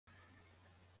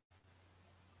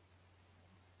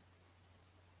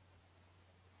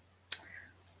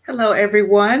Hello,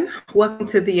 everyone. Welcome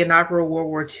to the inaugural World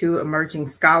War II Emerging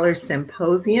Scholars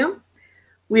Symposium.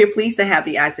 We are pleased to have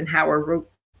the Eisenhower,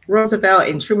 Roosevelt,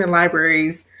 and Truman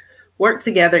Libraries work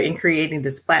together in creating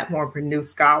this platform for new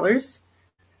scholars.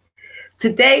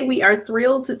 Today, we are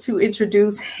thrilled to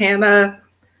introduce Hannah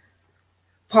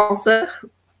Palsa.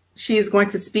 She is going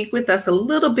to speak with us a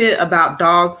little bit about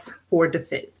dogs for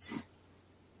defense.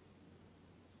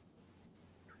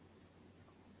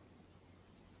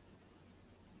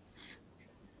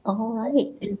 All right,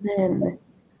 and then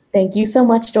thank you so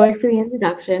much, Joy, for the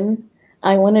introduction.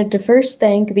 I wanted to first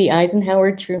thank the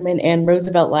Eisenhower, Truman, and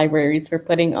Roosevelt Libraries for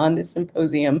putting on this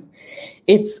symposium.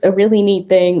 It's a really neat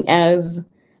thing as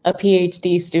a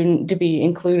PhD student to be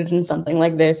included in something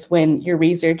like this when your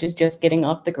research is just getting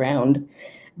off the ground.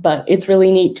 But it's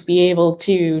really neat to be able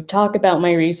to talk about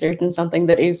my research and something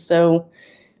that is so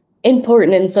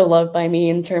important and so loved by me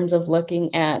in terms of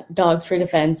looking at Dogs for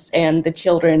Defense and the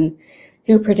children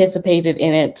who participated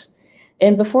in it.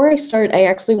 And before I start, I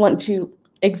actually want to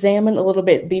examine a little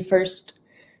bit the first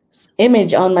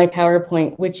image on my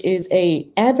PowerPoint, which is an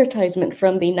advertisement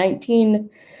from the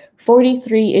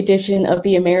 1943 edition of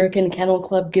the American Kennel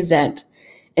Club Gazette.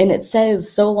 And it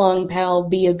says, "So long, pal,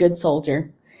 be a good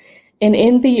soldier." And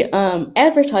in the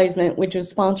advertisement, which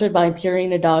was sponsored by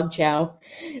Purina Dog Chow,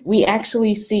 we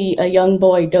actually see a young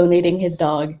boy donating his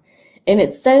dog. And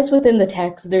it says within the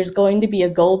text, there's going to be a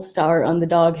gold star on the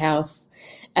doghouse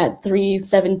at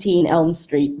 317 Elm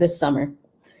Street this summer.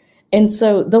 And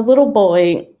so the little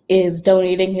boy is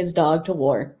donating his dog to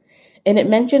war. And it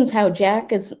mentions how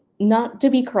Jack is not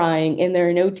to be crying and there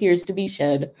are no tears to be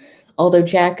shed, although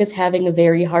Jack is having a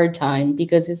very hard time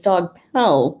because his dog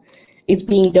Pal is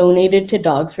being donated to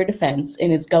Dogs for Defense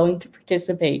and is going to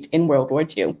participate in World War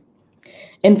II.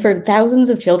 And for thousands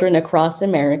of children across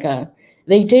America,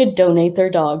 they did donate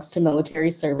their dogs to military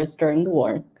service during the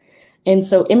war. And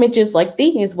so images like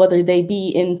these, whether they be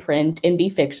in print and be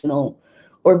fictional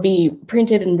or be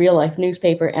printed in real-life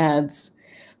newspaper ads,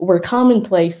 were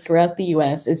commonplace throughout the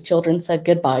US as children said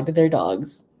goodbye to their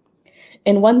dogs.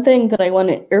 And one thing that I want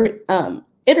to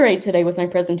iterate today with my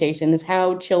presentation is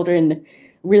how children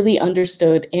really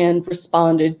understood and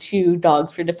responded to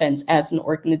Dogs for Defense as an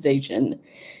organization,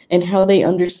 and how they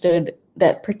understood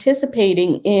that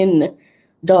participating in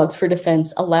Dogs for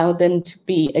Defense allowed them to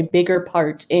be a bigger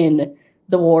part in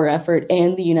the war effort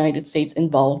and the United States'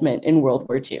 involvement in World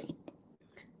War II.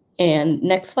 And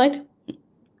next slide.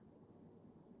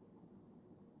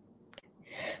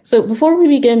 So before we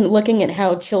begin looking at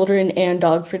how children and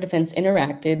Dogs for Defense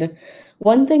interacted,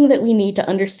 one thing that we need to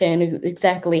understand is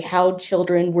exactly how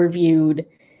children were viewed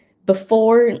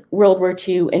before World War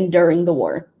II and during the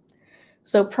war.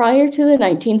 So prior to the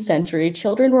 19th century,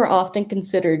 children were often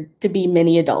considered to be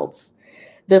mini adults.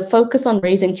 The focus on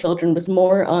raising children was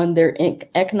more on their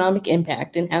economic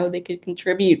impact and how they could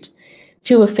contribute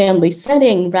to a family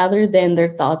setting rather than their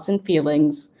thoughts and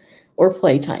feelings or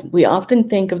playtime. We often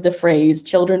think of the phrase,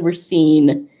 children were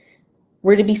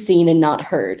to be seen and not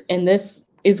heard. And this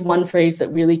is one phrase that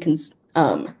really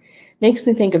makes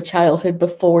me think of childhood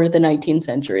before the 19th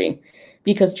century,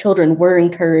 because children were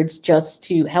encouraged just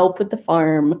to help with the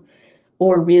farm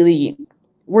or really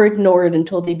were ignored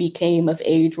until they became of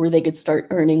age where they could start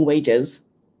earning wages.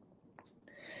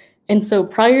 And so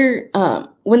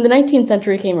when the 19th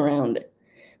century came around,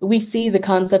 we see the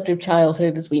concept of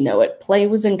childhood as we know it. Play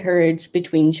was encouraged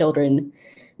between children.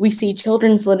 We see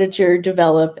children's literature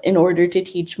develop in order to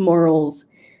teach morals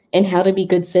and how to be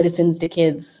good citizens to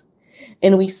kids.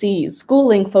 And we see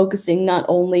schooling focusing not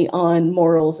only on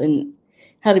morals and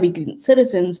how to be good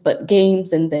citizens, but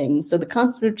games and things. So the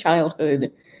concept of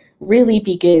childhood really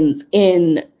begins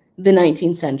in the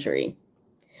 19th century.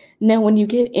 Now, when you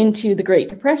get into the Great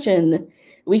Depression,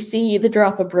 we see the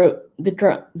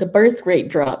birth rate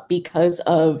drop because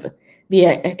of the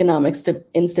economic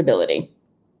instability.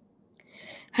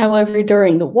 However,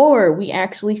 during the war, we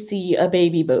actually see a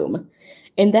baby boom.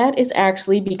 And that is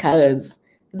actually because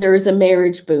there is a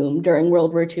marriage boom during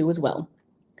World War II as well.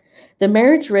 The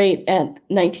marriage rate at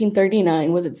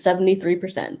 1939 was at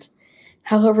 73%.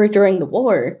 However, during the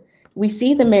war, we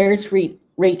see the marriage rate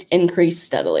increase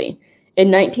steadily. In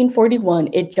 1941,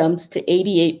 it jumps to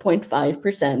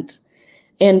 88.5%.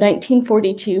 In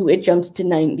 1942, it jumps to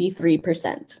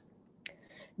 93%.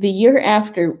 The year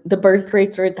after, the birth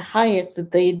rates are at the highest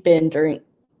that they had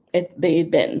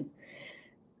been.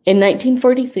 In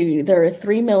 1943, there are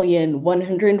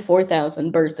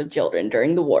 3,104,000 births of children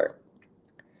during the war.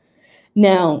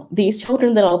 Now, these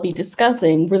children that I'll be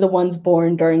discussing were the ones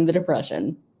born during the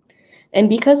Depression. And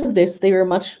because of this, they were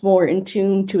much more in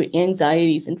tune to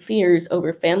anxieties and fears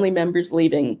over family members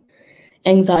leaving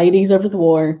anxieties over the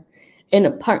war, and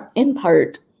in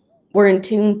part were in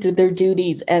tune to their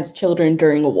duties as children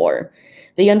during a war.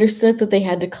 They understood that they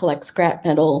had to collect scrap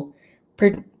metal,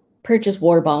 purchase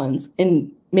war bonds,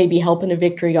 and maybe help in a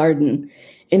victory garden,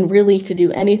 and really to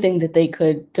do anything that they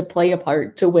could to play a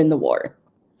part to win the war.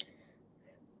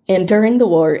 And during the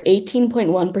war,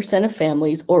 18.1% of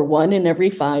families, or 1 in every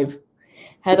 5,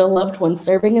 had a loved one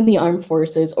serving in the armed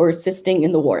forces or assisting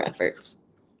in the war efforts.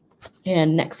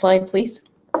 And next slide, please.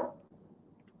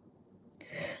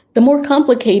 The more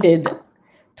complicated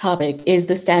topic is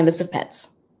the status of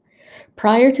pets.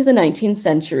 Prior to the 19th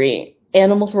century,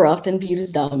 animals were often viewed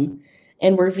as dumb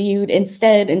and were viewed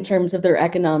instead in terms of their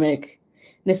economic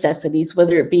necessities,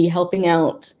 whether it be helping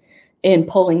out in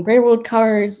pulling railroad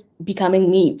cars, becoming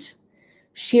meat,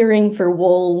 shearing for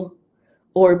wool,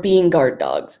 or being guard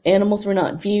dogs. Animals were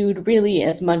not viewed really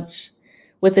as much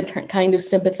with the kind of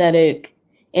sympathetic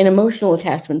and emotional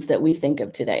attachments that we think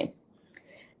of today.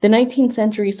 The 19th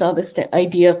century saw this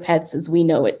idea of pets as we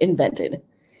know it invented.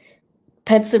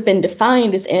 Pets have been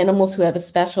defined as animals who have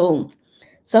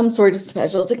some sort of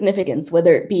special significance,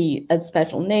 whether it be a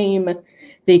special name,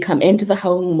 they come into the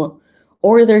home,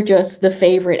 or they're just the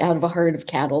favorite out of a herd of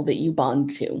cattle that you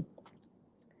bond to.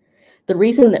 The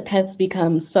reason that pets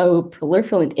become so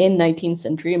proliferant in 19th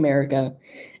century America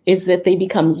is that they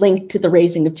become linked to the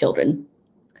raising of children.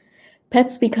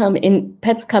 Pets come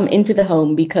into the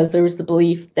home because there was the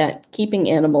belief that keeping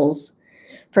animals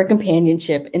for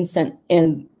companionship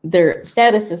and their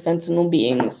status as sentinel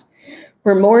beings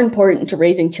were more important to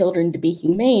raising children to be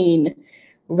humane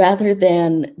rather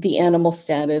than the animal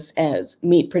status as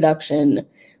meat production,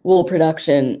 wool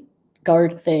production,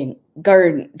 guard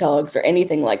dogs, or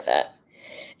anything like that.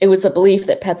 It was a belief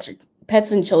that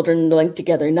pets and children linked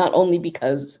together not only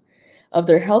because of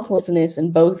their helplessness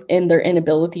and both in their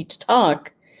inability to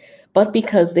talk, but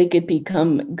because they could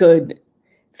become good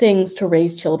things to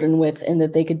raise children with and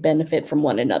that they could benefit from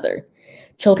one another.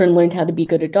 Children learned how to be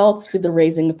good adults through the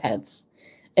raising of pets,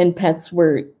 and pets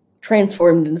were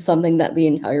transformed into something that the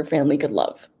entire family could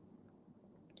love.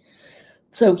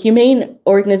 So humane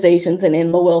organizations and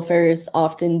animal welfare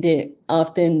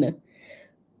often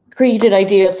created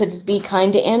ideas such as Be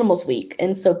Kind to Animals Week.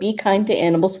 And so Be Kind to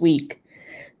Animals Week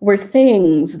were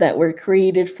things that were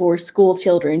created for school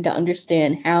children to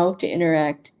understand how to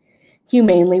interact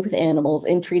humanely with animals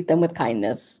and treat them with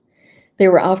kindness. They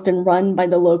were often run by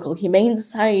the local humane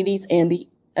societies and the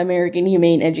American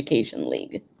Humane Education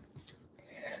League.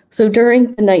 So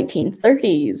during the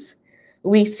 1930s,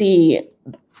 we see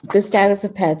the status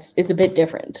of pets is a bit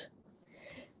different.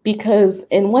 Because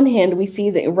in one hand, we see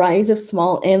the rise of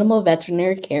small animal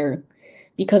veterinary care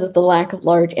because of the lack of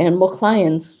large animal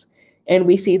clients, and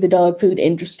we see the dog food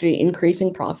industry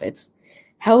increasing profits.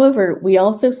 However, we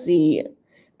also see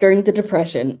during the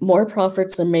Depression, more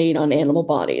profits are made on animal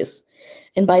bodies.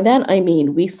 And by that, I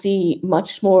mean we see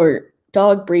much more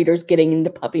dog breeders getting into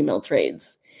puppy mill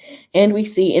trades. And we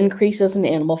see increases in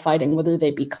animal fighting, whether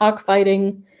they be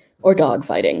cockfighting or dog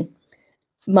fighting.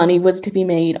 Money was to be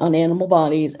made on animal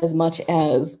bodies as much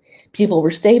as people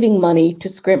were saving money to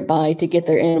scrimp by to get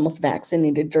their animals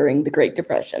vaccinated during the Great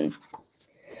Depression.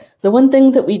 So one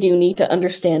thing that we do need to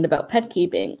understand about pet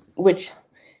keeping, which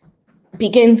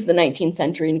begins the 19th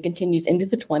century and continues into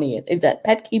the 20th, is that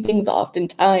pet keeping is often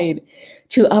tied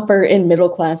to upper and middle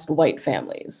class white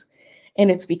families. And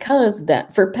it's because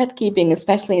that for pet keeping,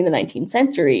 especially in the 19th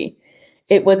century,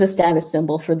 it was a status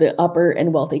symbol for the upper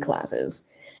and wealthy classes,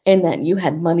 and that you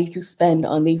had money to spend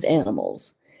on these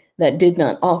animals that did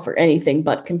not offer anything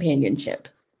but companionship.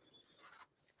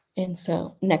 And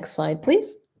so, next slide,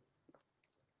 please.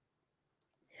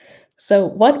 So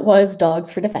what was Dogs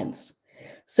for Defense?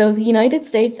 So the United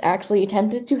States actually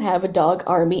attempted to have a dog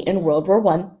army in World War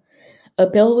I. A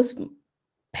bill was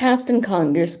passed in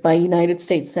Congress by United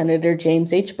States Senator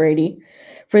James H. Brady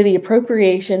for the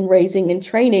appropriation, raising, and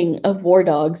training of war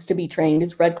dogs to be trained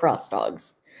as Red Cross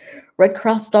dogs. Red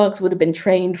Cross dogs would have been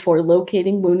trained for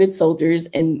locating wounded soldiers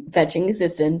and fetching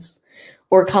assistance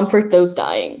or comfort those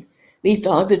dying. These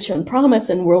dogs had shown promise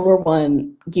in World War I,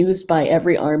 used by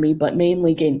every army, but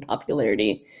mainly gained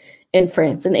popularity in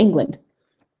France and England.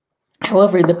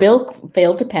 However, the bill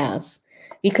failed to pass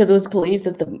because it was believed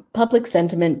that the public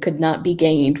sentiment could not be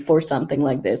gained for something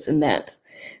like this, and that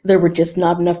there were just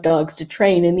not enough dogs to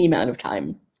train in the amount of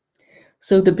time.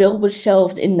 So the bill was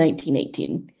shelved in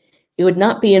 1918. It would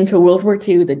not be until World War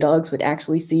II that dogs would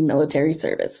actually see military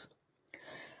service.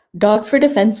 Dogs for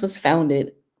Defense was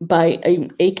founded by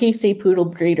an AKC poodle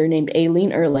breeder named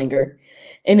Aileen Erlanger.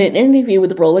 In an interview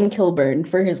with Roland Kilburn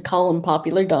for his column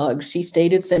Popular Dogs, she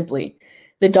stated simply,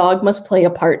 "The dog must play a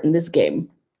part in this game."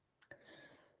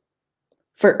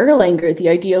 For Erlanger, the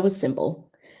idea was simple: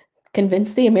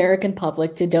 convince the American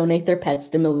public to donate their pets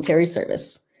to military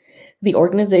service. The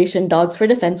organization Dogs for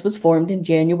Defense was formed in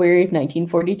January of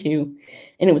 1942,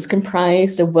 and it was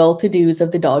comprised of well-to-dos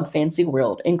of the dog fancy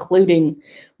world, including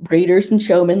breeders and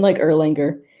showmen like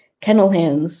Erlanger, kennel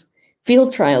hands,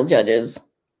 field trial judges,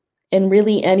 and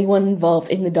really anyone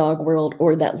involved in the dog world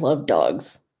or that loved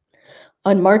dogs.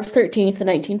 On March 13th,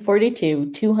 1942,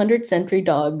 200 sentry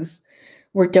dogs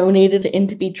were donated in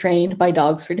to be trained by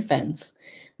Dogs for Defense.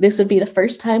 This would be the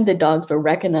first time that dogs were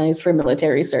recognized for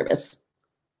military service.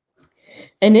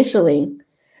 Initially,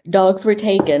 dogs were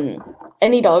taken,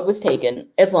 any dog was taken,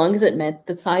 as long as it met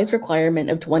the size requirement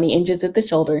of 20 inches at the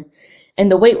shoulder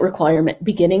and the weight requirement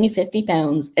beginning at 50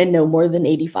 pounds and no more than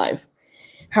 85.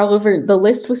 However, the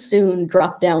list was soon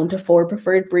dropped down to 4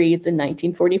 preferred breeds in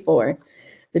 1944,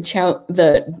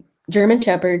 the German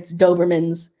Shepherds,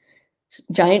 Dobermans,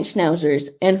 Giant Schnauzers,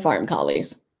 and Farm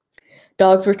Collies.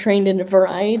 Dogs were trained in a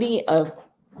variety of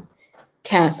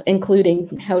tasks,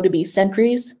 including how to be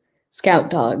sentries, scout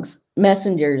dogs,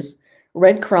 messengers,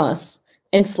 Red Cross,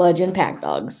 and sledge and pack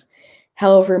dogs.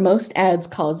 However, most ads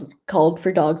called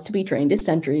for dogs to be trained as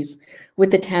sentries,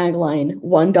 with the tagline,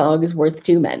 "One dog is worth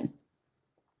 2 men."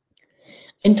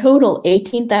 In total,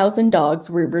 18,000 dogs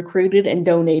were recruited and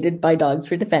donated by Dogs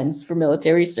for Defense for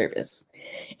military service,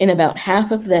 and about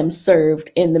half of them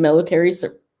served in the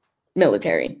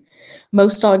military.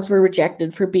 Most dogs were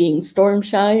rejected for being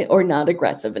storm-shy or not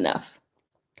aggressive enough.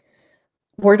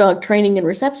 War dog training and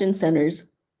reception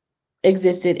centers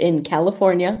existed in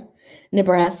California,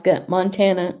 Nebraska,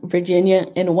 Montana, Virginia,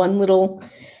 and one little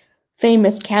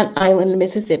famous Cat Island,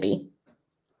 Mississippi.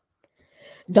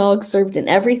 Dogs served in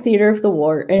every theater of the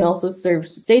war and also served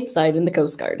stateside in the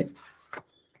Coast Guard.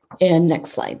 And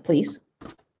next slide, please.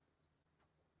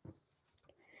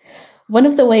 One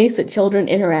of the ways that children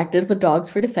interacted with Dogs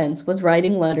for Defense was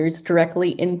writing letters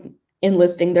directly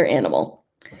enlisting their animal.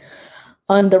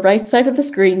 On the right side of the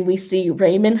screen, we see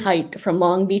Raymond Height from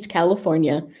Long Beach,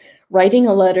 California, writing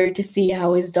a letter to see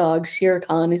how his dog Shere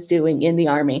Khan is doing in the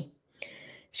Army.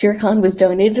 Shere Khan was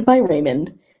donated by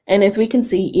Raymond, and as we can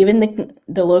see, even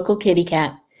the local kitty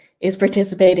cat is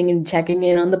participating in checking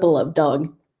in on the beloved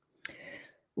dog.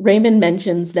 Raymond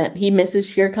mentions that he misses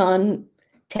Shere Khan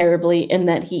terribly and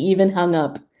that he even hung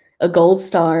up a gold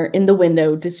star in the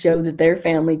window to show that their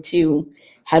family too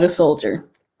had a soldier.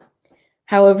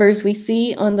 However, as we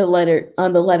see on the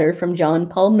letter from John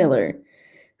Paul Miller,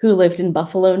 who lived in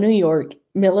Buffalo, New York,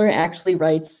 Miller actually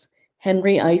writes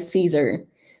Henry I. Caesar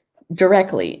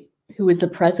directly, who is the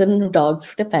president of Dogs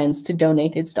for Defense, to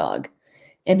donate his dog.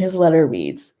 And his letter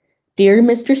reads, "Dear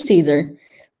Mr. Caesar,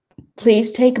 please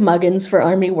take Muggins for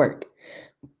Army work.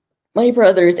 My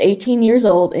brother is 18 years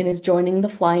old and is joining the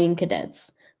Flying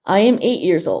Cadets. I am 8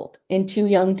 years old and too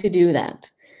young to do that.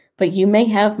 But you may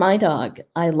have my dog.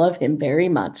 I love him very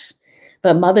much.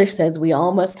 But Mother says we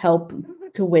all must help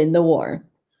to win the war.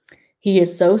 He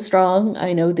is so strong.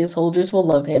 I know the soldiers will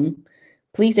love him.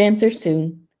 Please answer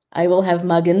soon. I will have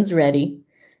Muggins ready.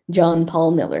 John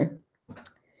Paul Miller."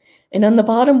 And on the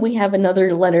bottom, we have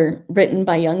another letter written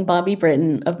by young Bobby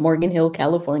Britton of Morgan Hill,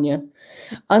 California.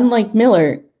 Unlike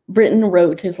Miller, Britton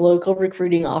wrote his local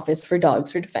recruiting office for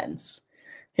Dogs for Defense.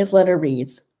 His letter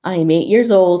reads, "I am 8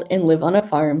 years old and live on a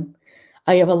farm.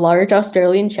 I have a large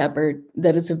Australian Shepherd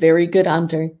that is a very good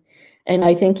hunter, and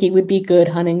I think he would be good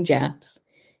hunting Japs.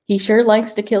 He sure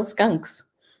likes to kill skunks.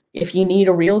 If you need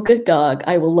a real good dog,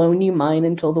 I will loan you mine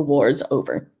until the war is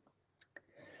over."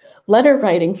 Letter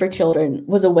writing for children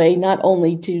was a way not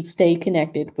only to stay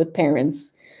connected with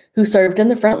parents who served in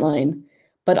the front line,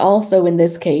 but also in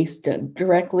this case to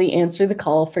directly answer the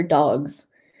call for dogs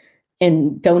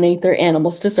and donate their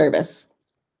animals to service.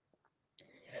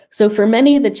 So for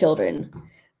many of the children,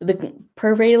 the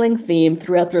prevailing theme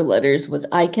throughout their letters was,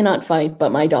 "I cannot fight,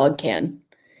 but my dog can."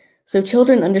 So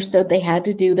children understood they had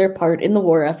to do their part in the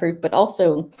war effort, but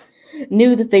also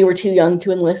knew that they were too young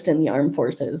to enlist in the armed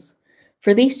forces.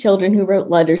 For these children who wrote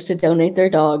letters to donate their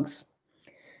dogs,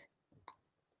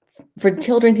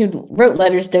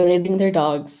 donating their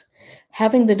dogs,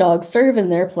 having the dog serve in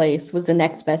their place was the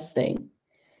next best thing.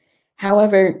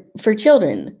 However, for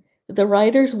children, the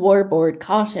Writers' War Board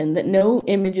cautioned that no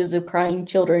images of crying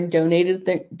children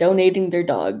donating their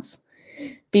dogs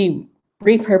be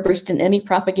repurposed in any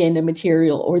propaganda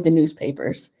material or the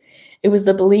newspapers. It was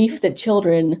the belief that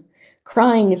children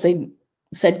crying as they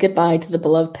said goodbye to the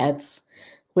beloved pets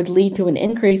would lead to an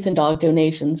increase in dog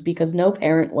donations because no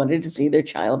parent wanted to see their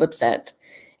child upset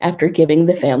after giving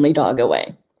the family dog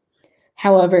away.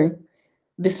 However,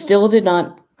 this did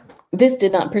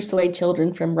not persuade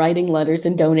children from writing letters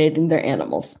and donating their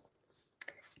animals.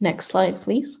 Next slide,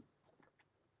 please.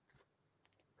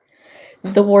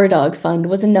 The War Dog Fund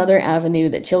was another avenue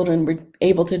that children were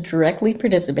able to directly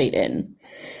participate in.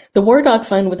 The War Dog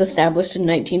Fund was established in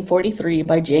 1943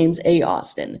 by James A.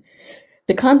 Austin.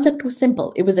 The concept was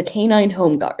simple. It was a canine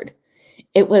home guard.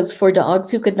 It was for dogs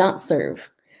who could not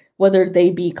serve, whether they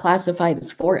be classified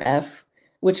as 4F,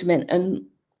 which meant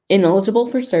ineligible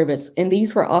for service, and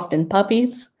these were often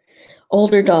puppies,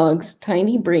 older dogs,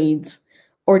 tiny breeds,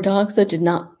 or dogs that did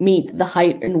not meet the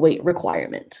height and weight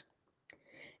requirement.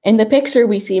 In the picture,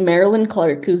 we see Marilyn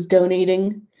Clark, who's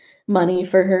donating money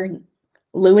for her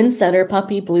Lewin Setter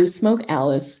puppy, Blue Smoke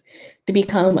Alice, to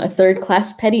become a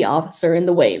third-class petty officer in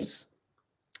the Waves.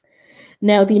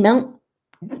 Now, the amount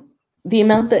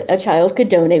that a child could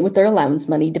donate with their allowance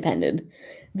money depended.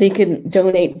 They could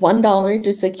donate $1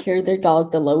 to secure their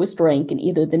dog the lowest rank in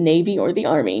either the Navy or the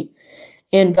Army,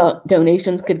 and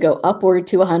donations could go upward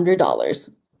to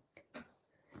 $100.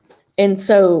 And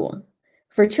so,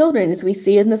 for children, as we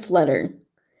see in this letter,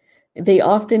 they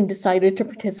often decided to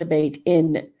participate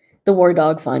in the War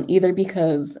Dog Fund, either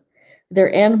because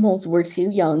their animals were too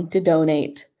young to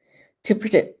donate,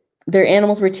 their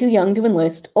animals were too young to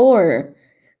enlist, or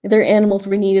their animals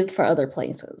were needed for other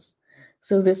places.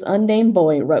 So this unnamed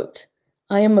boy wrote,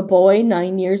 "I am a boy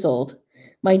 9 years old.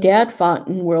 My dad fought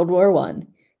in World War I.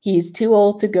 He is too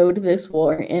old to go to this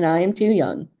war, and I am too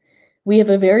young. We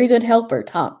have a very good helper,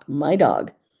 Top, my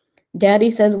dog. Daddy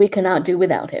says we cannot do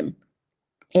without him.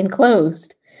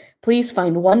 Enclosed, please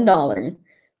find $1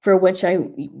 for which I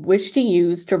wish to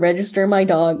use to register my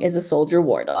dog as a soldier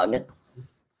war dog."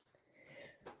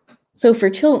 So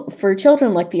for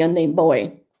children like the unnamed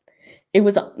boy,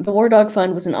 the War Dog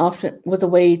Fund was a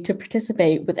way to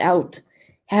participate without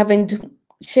having to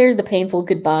share the painful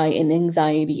goodbye and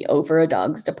anxiety over a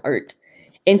dog's depart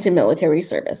into military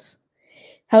service.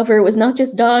 However, it was not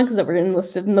just dogs that were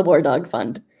enlisted in the War Dog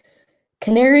Fund.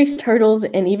 Canaries, turtles,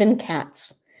 and even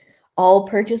cats all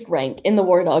purchased rank in the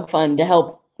War Dog Fund to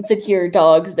help secure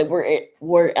dogs that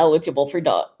were eligible for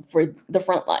the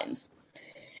front lines.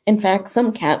 In fact,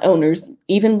 some cat owners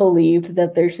even believed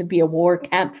that there should be a war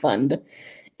cat fund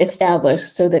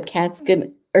established so that cats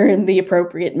could earn the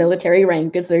appropriate military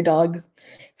rank as their dog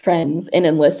friends and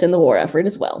enlist in the war effort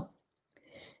as well.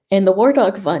 And the War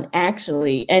Dog Fund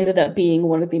actually ended up being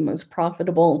one of the most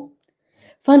profitable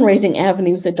fundraising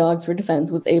avenues that Dogs for Defense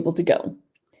was able to go.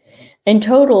 In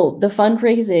total, the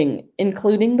fundraising,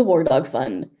 including the War Dog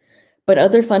Fund, but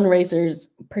other fundraisers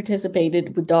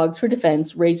participated with Dogs for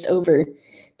Defense, raised over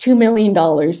 $2 million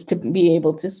to be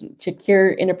able to secure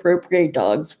and appropriate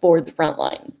dogs for the front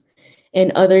line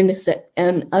and other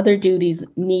duties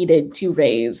needed to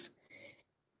raise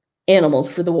animals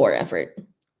for the war effort.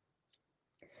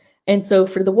 And so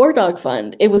for the War Dog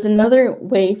Fund, it was another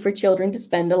way for children to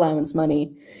spend allowance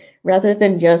money rather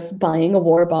than just buying a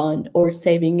war bond or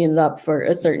saving it up for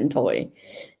a certain toy.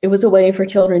 It was a way for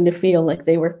children to feel like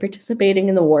they were participating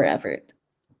in the war effort.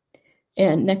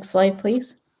 And next slide,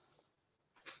 please.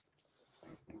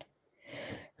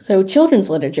 So children's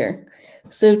literature.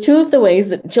 So two of the ways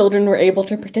that children were able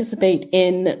to participate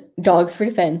in Dogs for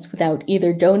Defense without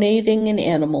either donating an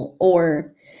animal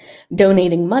or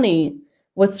donating money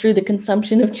was through the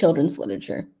consumption of children's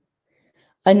literature.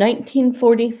 A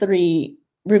 1943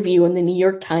 review in the New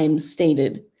York Times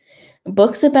stated,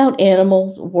 "Books about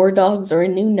animals, war dogs, or A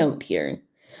New Note Here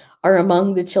are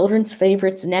among the children's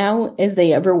favorites now as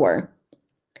they ever were."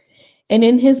 And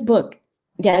in his book,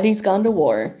 Daddy's Gone to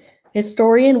War,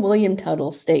 historian William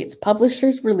Tuttle states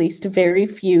publishers released very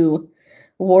few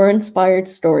war-inspired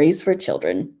stories for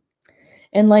children,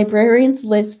 and librarians'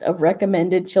 list of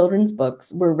recommended children's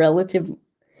books were relatively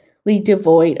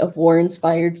devoid of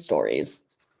war-inspired stories.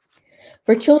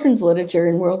 For children's literature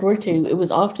in World War II, it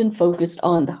was often focused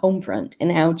on the home front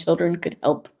and how children could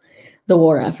help the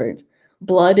war effort.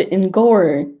 Blood and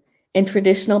gore and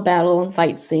traditional battle and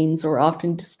fight scenes were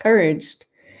often discouraged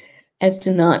as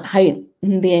to not heighten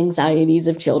the anxieties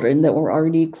of children that were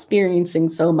already experiencing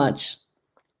so much.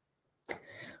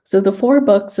 So the 4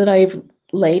 books that I've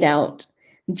laid out: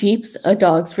 Jeeps, A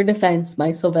Dogs for Defense by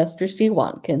Sylvester C.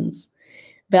 Watkins,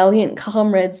 Valiant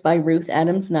Comrades by Ruth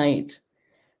Adams Knight,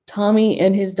 Tommy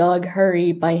and His Dog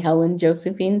Hurry by Helen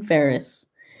Josephine Ferris,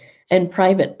 and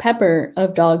Private Pepper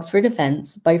of Dogs for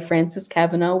Defense by Frances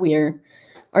Cavanaugh Weir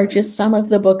are just some of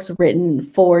the books written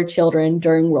for children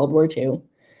during World War II.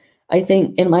 I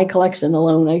think in my collection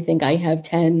alone, I think I have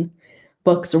 10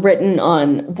 books written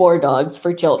on war dogs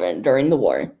for children during the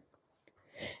war.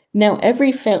 Now,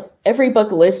 every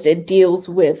book listed deals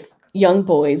with young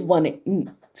boys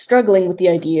struggling with the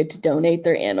idea to donate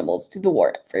their animals to the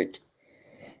war effort.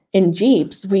 In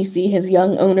Jeeps, we see his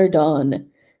young owner, Don,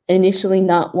 initially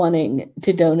not wanting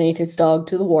to donate his dog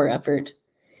to the war effort.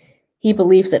 He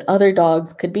believes that other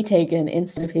dogs could be taken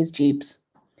instead of his Jeeps.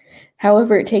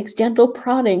 However, it takes gentle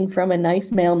prodding from a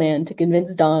nice mailman to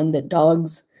convince Don that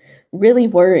dogs really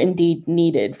were indeed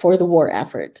needed for the war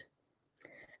effort.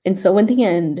 And so in the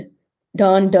end,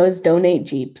 Don does donate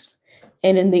Jeeps.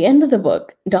 And in the end of the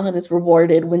book, Don is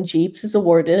rewarded when Jeeps is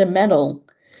awarded a medal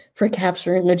for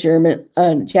capturing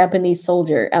a Japanese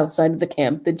soldier outside of the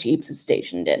camp that Jeeps is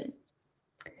stationed in.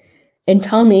 In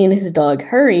Tommy and His Dog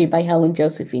Hurry by Helen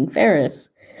Josephine Ferris,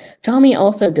 Tommy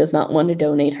also does not want to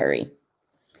donate Hurry.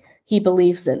 He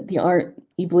believes that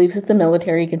the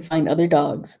military can find other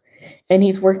dogs, and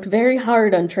he's worked very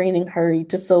hard on training Hurry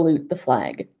to salute the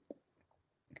flag.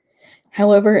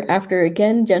 However, after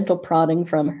again gentle prodding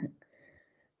from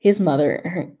his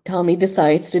mother, Tommy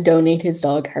decides to donate his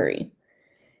dog Hurry.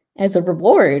 As a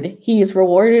reward, he is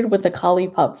rewarded with a collie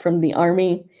pup from the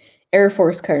Army Air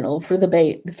Force colonel for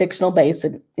the fictional base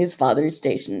that his father is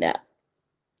stationed at.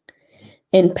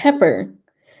 In Pepper,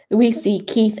 we see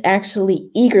Keith actually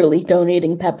eagerly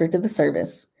donating Pepper to the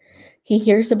service. He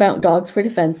hears about Dogs for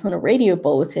Defense on a radio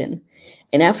bulletin,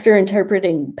 and after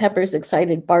interpreting Pepper's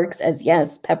excited barks as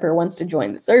yes, Pepper wants to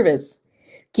join the service,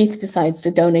 Keith decides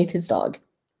to donate his dog.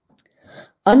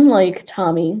 Unlike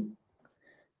Tommy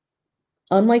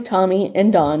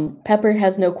and Don,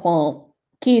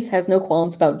 Keith has no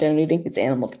qualms about donating his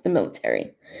animal to the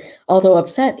military. Although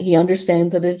upset, he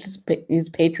understands that it is his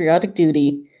patriotic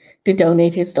duty to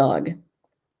donate his dog.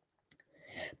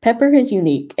 Pepper is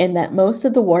unique in that most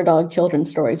of the war dog children's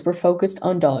stories were focused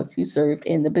on dogs who served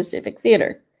in the Pacific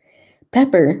Theater.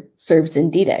 Pepper serves in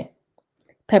D-Day.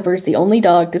 Pepper is the only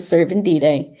dog to serve in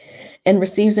D-Day and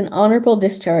receives an honorable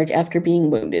discharge after being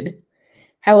wounded.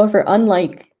 However,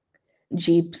 unlike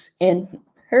Jeeps and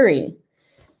Hurry,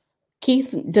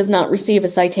 Keith does not receive a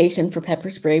citation for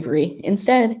Pepper's bravery.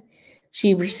 Instead,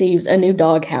 she receives a new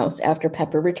doghouse after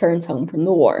Pepper returns home from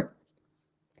the war.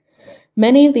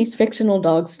 Many of these fictional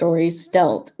dog stories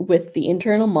dealt with the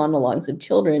internal monologues of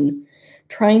children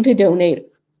trying to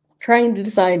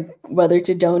decide whether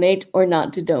to donate or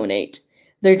not to donate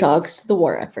their dogs to the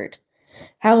war effort.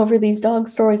 However, these dog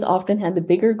stories often had the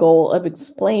bigger goal of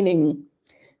explaining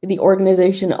the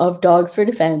organization of Dogs for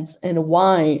Defense and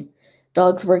why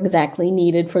dogs were exactly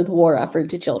needed for the war effort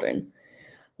to children.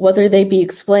 Whether they be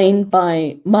explained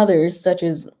by mothers such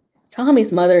as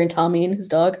Tommy's mother and Tommy and His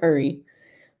Dog Hurry,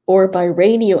 or by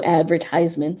radio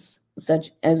advertisements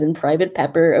such as in Private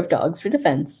Pepper of Dogs for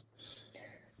Defense.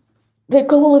 The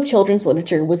goal of children's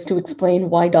literature was to explain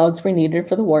why dogs were needed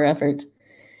for the war effort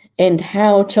and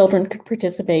how children could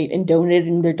participate in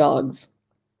donating their dogs.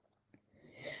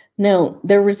 Now,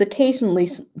 there was occasionally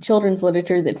children's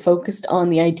literature that focused on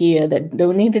the idea that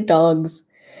donated dogs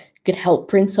could help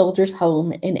bring soldiers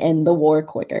home and end the war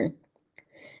quicker.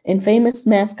 In Famous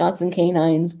Mascots and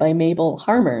Canines by Mabel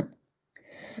Harmer,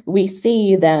 we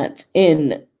see that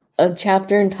in a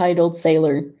chapter entitled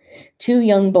Sailor, two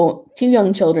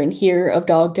young children hear of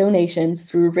dog donations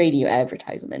through radio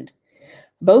advertisement.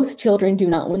 Both children do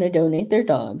not want to donate their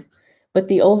dog, but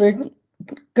the older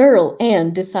girl,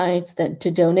 Anne, decides that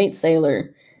to donate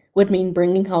Sailor would mean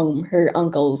bringing home her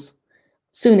uncles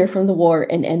sooner from the war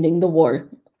and ending the war.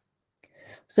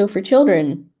 So for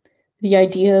children, the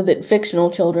idea that fictional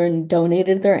children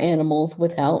donated their animals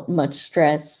without much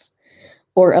stress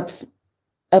or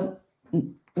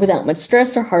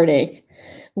heartache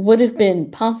would have been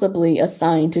possibly a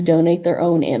sign to donate their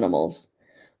own animals.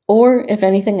 Or, if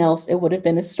anything else, it would have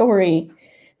been a story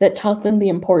that taught them the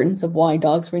importance of why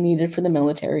dogs were needed for the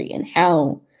military and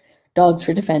how Dogs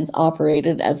for Defense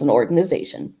operated as an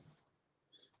organization.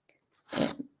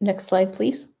 Next slide,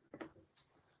 please.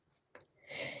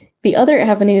 The other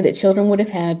avenue that children would have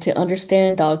had to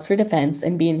understand Dogs for Defense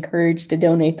and be encouraged to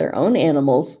donate their own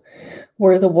animals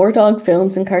were the war dog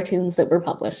films and cartoons that were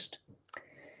published.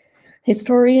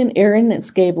 Historian Aaron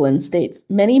Scablin states,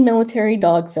 many military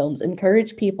dog films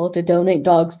encourage people to donate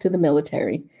dogs to the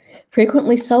military,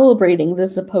 frequently celebrating the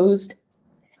supposed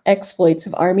exploits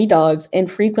of Army dogs and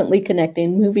frequently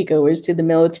connecting moviegoers to the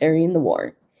military in the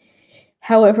war.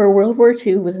 However, World War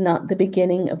II was not the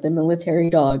beginning of the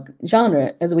military dog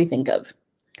genre as we think of.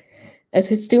 As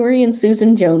historian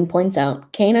Susan Joan points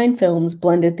out, canine films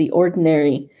blended the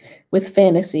ordinary with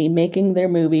fantasy, making their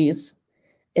movies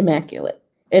immaculate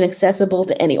and accessible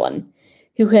to anyone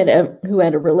who had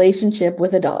a relationship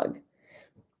with a dog.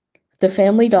 The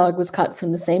family dog was cut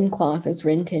from the same cloth as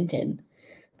Rin Tin Tin.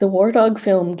 The war dog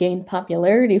film gained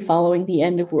popularity following the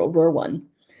end of World War I,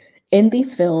 In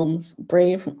these films,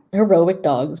 brave, heroic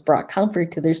dogs brought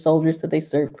comfort to their soldiers that they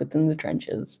served within the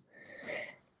trenches,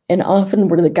 and often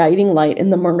were the guiding light in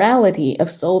the morality of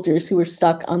soldiers who were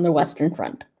stuck on the Western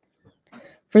Front.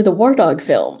 For the War Dog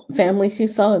film, families who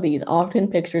saw these often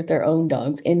pictured their own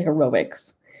dogs in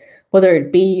heroics, whether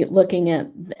it be looking at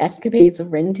the escapades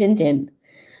of Rin Tin Tin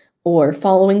or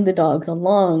following the dogs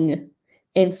along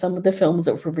in some of the films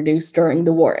that were produced during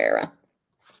the war era.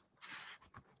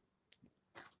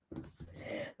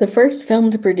 The first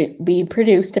film to be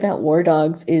produced about war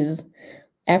dogs is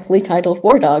aptly titled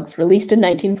War Dogs, released in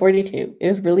 1942. It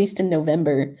was released in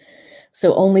November,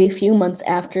 so only a few months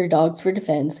after Dogs for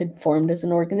Defense had formed as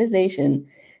an organization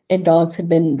and dogs had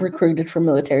been recruited for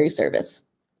military service.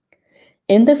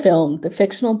 In the film, the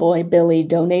fictional boy Billy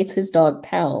donates his dog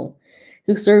Pal,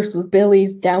 who serves with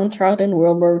Billy's downtrodden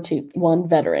World War I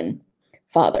veteran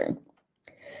father.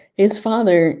 His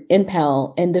father and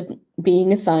Pal end up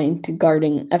being assigned to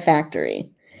guarding a factory,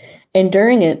 and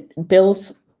during it,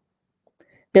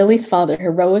 Billy's father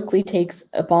heroically takes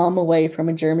a bomb away from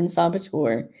a German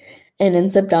saboteur and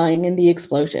ends up dying in the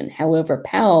explosion. However,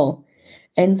 Pal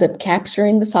ends up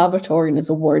capturing the saboteur and is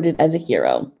awarded as a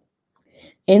hero.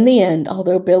 In the end,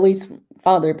 although Billy's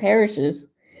father perishes,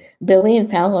 Billy and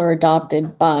Pal are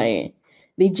adopted by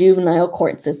the juvenile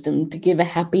court system to give a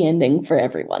happy ending for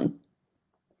everyone.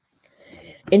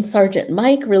 In Sergeant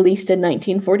Mike, released in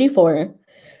 1944,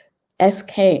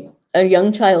 a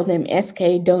young child named SK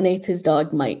donates his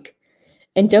dog Mike.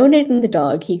 In donating the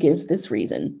dog, he gives this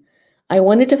reason. I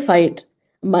wanted to fight.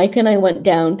 Mike and I went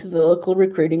down to the local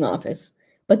recruiting office,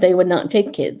 but they would not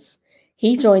take kids.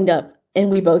 He joined up, and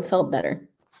we both felt better.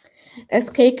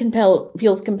 SK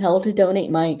feels compelled to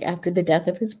donate Mike after the death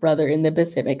of his brother in the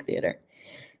Pacific Theater.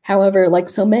 However, like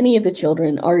so many of the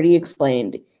children already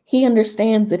explained, he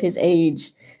understands that his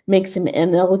age makes him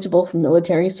ineligible for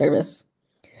military service.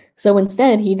 So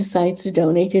instead, he decides to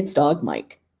donate his dog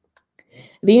Mike.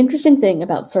 The interesting thing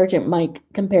about Sergeant Mike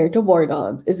compared to War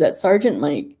Dogs is that Sergeant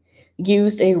Mike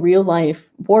used a real-life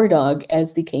war dog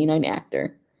as the canine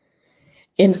actor.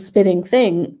 In Spitting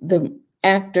Thing, the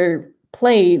actor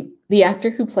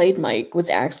who played Mike was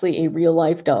actually a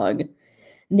real-life dog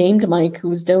named Mike, who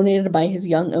was donated by his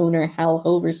young owner, Hal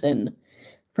Hoverson,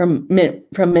 from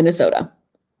Minnesota.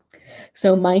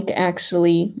 So Mike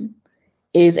actually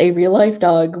is a real-life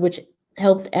dog, which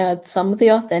helped add some of the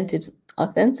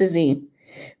authenticity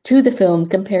to the film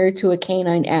compared to a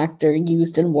canine actor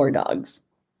used in War Dogs.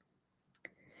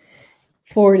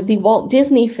 For the Walt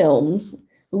Disney films,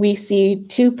 we see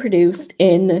two produced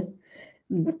in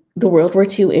the World War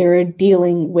II era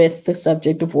dealing with the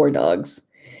subject of war dogs.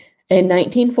 In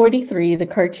 1943, the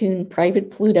cartoon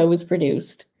Private Pluto was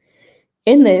produced.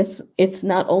 In this, it's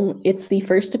the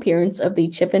first appearance of the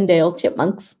Chippendale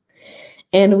Chipmunks,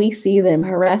 and we see them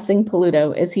harassing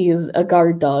Pluto as he is a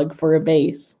guard dog for a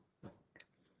base.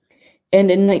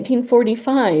 And in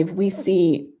 1945, we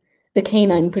see the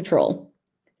Canine Patrol.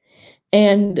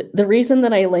 And the reason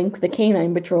that I link the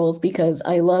Canine Patrol is because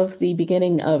I love the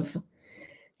beginning of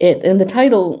it, and the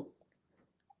title,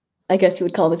 I guess you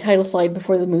would call the title slide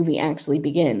before the movie actually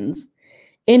begins.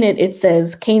 In it, it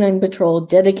says, Canine Patrol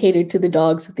dedicated to the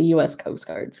dogs of the U.S. Coast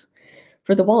Guards.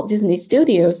 For the Walt Disney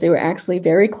Studios, they were actually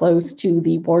very close to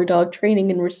the War Dog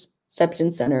Training and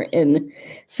Reception Center in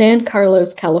San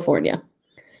Carlos, California.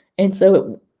 And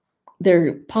so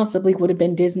there possibly would have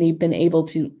been Disney been able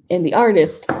to, and the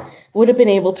artist would have been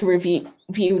able to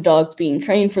review dogs being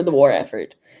trained for the war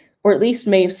effort, or at least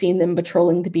may have seen them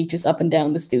patrolling the beaches up and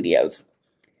down the studios.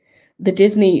 The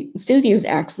Disney Studios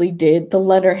actually did the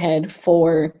letterhead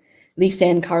for the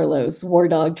San Carlos War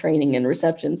Dog Training and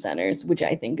Reception Centers, which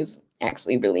I think is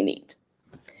actually really neat.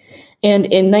 And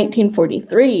in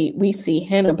 1943, we see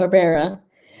Hanna-Barbera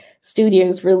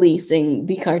Studios releasing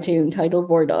the cartoon titled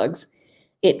War Dogs.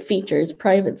 It features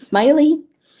Private Smiley,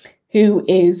 who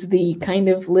is the kind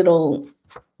of little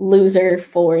loser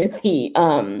for the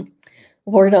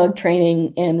War Dog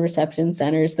Training and Reception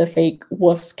Centers, the fake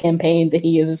WOOFs campaign that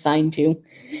he is assigned to.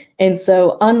 And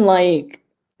so unlike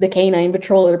the Canine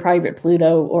Patrol or Private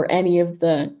Pluto or any of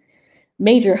the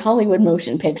major Hollywood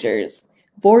motion pictures,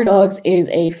 War Dogs is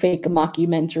a fake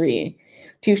mockumentary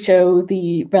to show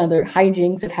the rather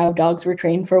hijinks of how dogs were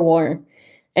trained for war.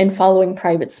 And following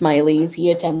Private Smiley's, he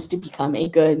attempts to become a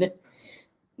good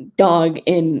dog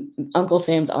in Uncle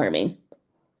Sam's army.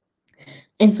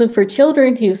 And so for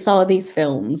children who saw these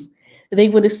films, they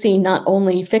would have seen not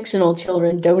only fictional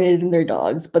children donating their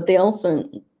dogs, but they also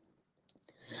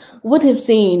would have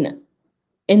seen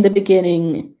in the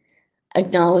beginning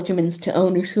acknowledgments to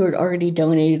owners who had already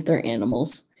donated their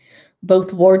animals.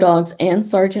 Both War Dogs and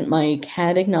Sergeant Mike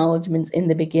had acknowledgments in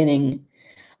the beginning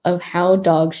of how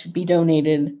dogs should be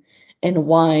donated and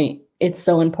why it's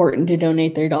so important to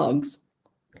donate their dogs.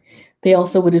 They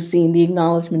also would have seen the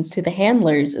acknowledgments to the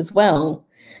handlers as well,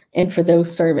 and for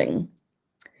those serving.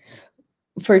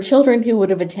 For children who would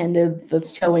have attended the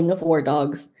showing of War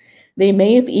Dogs, they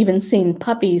may have even seen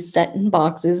puppies set in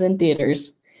boxes in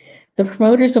theaters. The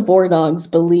promoters of War Dogs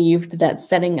believed that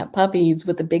setting up puppies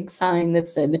with a big sign that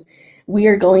said, "We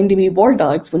are going to be war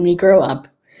dogs when we grow up,"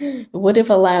 would have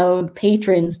allowed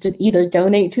patrons to either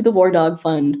donate to the War Dog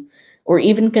Fund or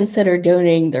even consider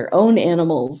donating their own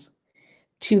animals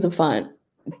to the fund,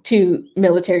 to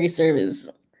military service,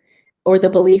 or the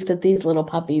belief that these little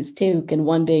puppies too can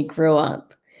one day grow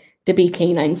up to be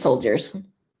canine soldiers.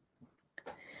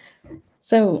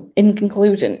 So, in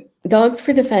conclusion, Dogs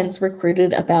for Defense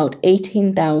recruited about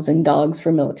 18,000 dogs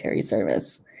for military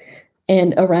service,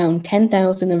 and around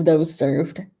 10,000 of those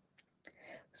served.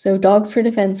 So Dogs for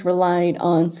Defense relied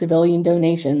on civilian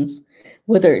donations,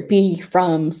 whether it be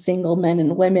from single men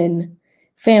and women,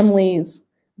 families,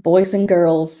 boys and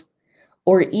girls,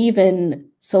 or even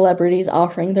celebrities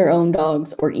offering their own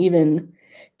dogs, or even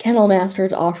kennel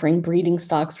masters offering breeding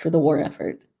stocks for the war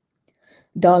effort.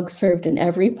 Dogs served in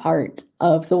every part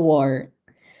of the war,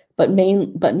 but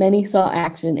many saw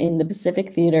action in the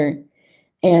Pacific Theater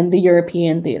and the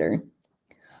European theater.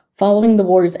 Following the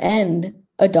war's end,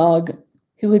 a dog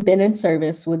who had been in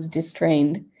service was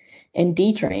distrained and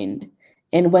detrained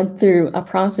and went through a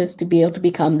process to be able to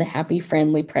become the happy,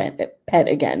 friendly pet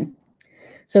again.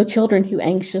 So children who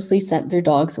anxiously sent their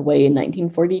dogs away in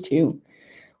 1942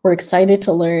 were excited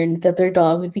to learn that their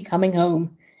dog would be coming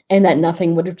home and that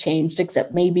nothing would have changed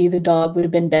except maybe the dog would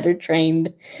have been better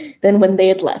trained than when they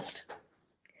had left.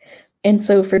 And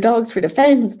so for Dogs for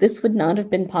Defense, this would not have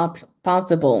been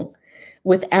possible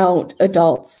without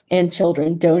adults and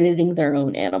children donating their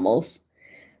own animals.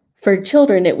 For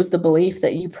children, it was the belief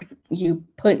that you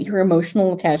put your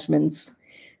emotional attachments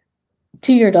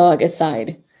to your dog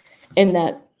aside, and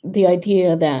that the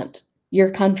idea that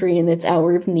your country in its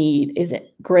hour of need is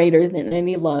greater than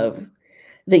any love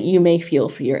that you may feel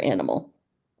for your animal.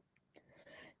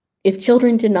 If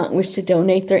children did not wish to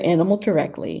donate their animal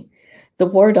directly, the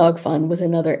War Dog Fund was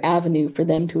another avenue for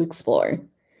them to explore.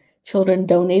 Children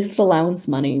donated allowance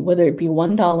money, whether it be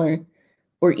 $1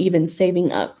 or even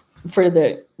saving up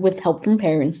with help from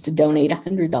parents to donate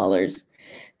 $100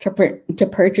 to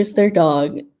purchase their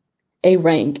dog a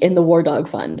rank in the War Dog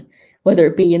Fund, whether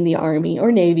it be in the Army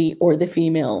or Navy or the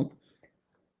female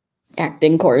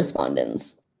acting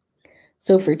correspondents.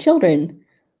 So for children,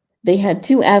 they had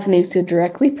two avenues to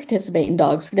directly participate in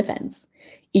Dogs for Defense: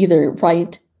 either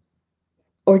write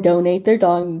or donate their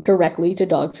dog directly to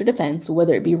Dogs for Defense,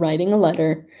 whether it be writing a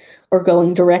letter or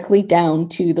going directly down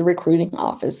to the recruiting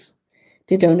office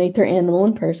to donate their animal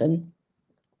in person,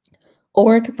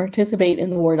 or to participate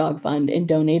in the War Dog Fund in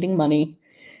donating money,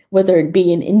 whether it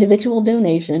be an individual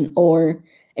donation or,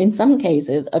 in some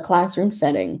cases, a classroom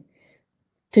setting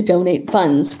to donate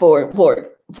funds for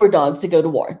dogs to go to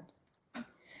war.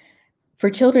 For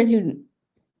children,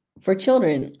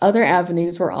 other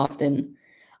avenues were often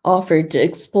offered to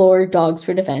explore Dogs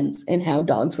for Defense and how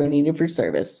dogs were needed for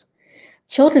service.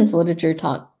 Children's literature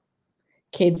taught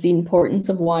kids the importance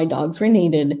of why dogs were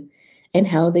needed and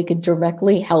how they could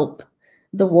directly help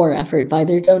the war effort by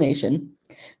their donation.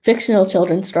 Fictional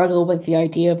children struggle with the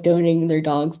idea of donating their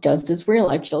dogs just as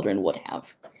real-life children would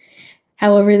have.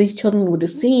 However, these children would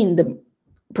have seen the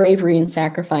bravery and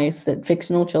sacrifice that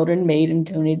fictional children made in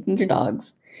donating their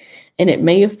dogs, and it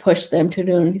may have pushed them to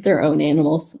donate their own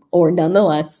animals, or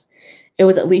nonetheless, it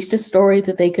was at least a story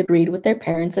that they could read with their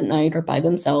parents at night or by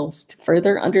themselves to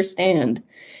further understand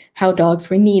how dogs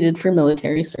were needed for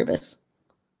military service.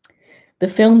 The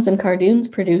films and cartoons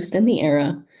produced in the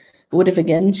era would have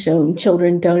again shown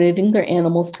children donating their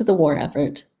animals to the war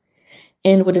effort,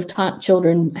 and would have taught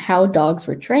children how dogs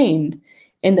were trained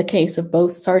in the case of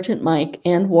both Sergeant Mike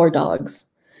and War Dogs,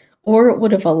 or it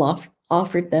would have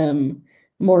offered them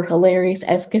more hilarious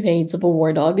escapades of a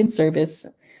war dog in service,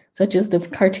 such as the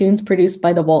cartoons produced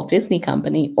by the Walt Disney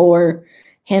Company or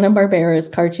Hanna-Barbera's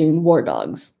cartoon War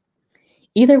Dogs.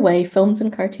 Either way, films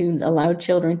and cartoons allowed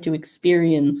children to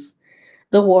experience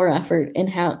the war effort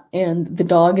and the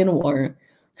dog in war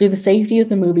through the safety of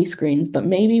the movie screens, but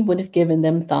maybe would have given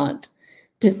them thought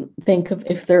to think of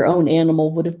if their own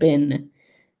animal would have been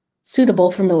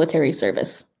suitable for military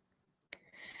service.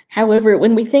 However,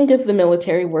 when we think of the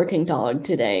military working dog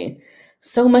today,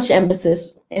 so much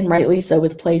emphasis, and rightly so,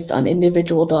 is placed on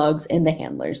individual dogs and the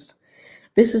handlers.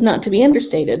 This is not to be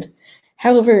understated.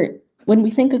 However, When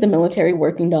we think of the military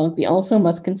working dog, we also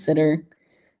must consider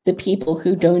the people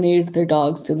who donated their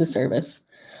dogs to the service.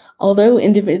 Although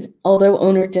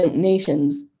owner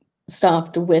donations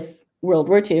stopped with World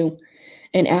War II,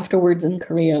 and afterwards in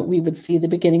Korea, we would see the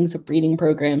beginnings of breeding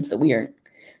programs that we are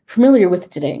familiar with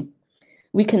today.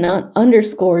 We cannot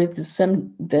underscore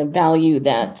the value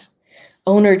that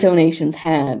owner donations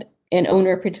had and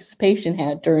owner participation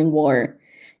had during war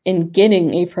in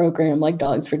getting a program like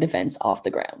Dogs for Defense off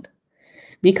the ground.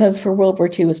 Because for World War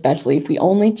II especially, if we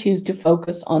only choose to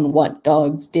focus on what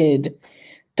dogs did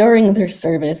during their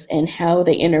service and how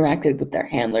they interacted with their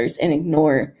handlers and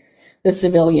ignore the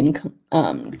civilian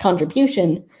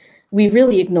contribution, we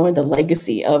really ignore the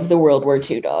legacy of the World War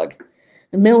II dog.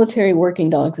 The military working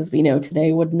dogs, as we know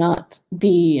today, would not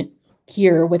be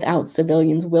here without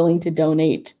civilians willing to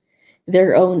donate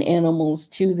their own animals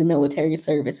to the military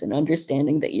service and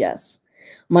understanding that, yes,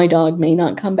 my dog may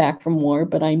not come back from war,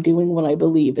 but I'm doing what I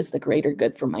believe is the greater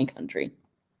good for my country.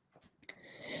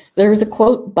 There is a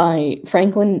quote by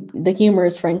the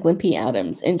humorist Franklin P.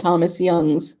 Adams in Thomas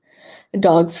Young's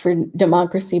Dogs for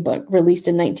Democracy book, released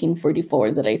in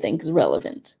 1944, that I think is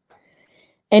relevant.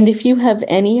 And if you have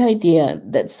any idea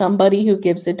that somebody who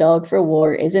gives a dog for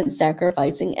war isn't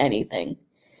sacrificing anything,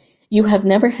 you have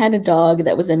never had a dog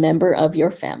that was a member of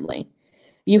your family.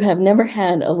 You have never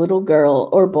had a little girl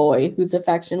or boy whose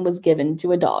affection was given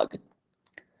to a dog.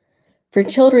 For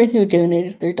children who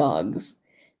donated their dogs,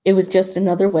 it was just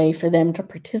another way for them to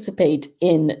participate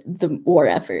in the war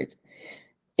effort.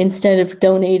 Instead of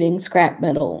donating scrap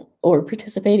metal or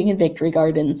participating in victory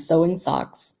gardens, sewing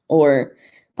socks, or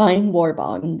buying war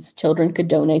bonds, children could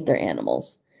donate their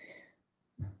animals.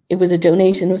 It was a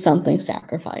donation of something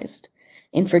sacrificed.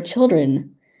 And for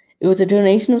children, it was a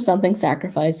donation of something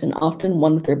sacrificed and often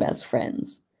one of their best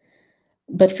friends.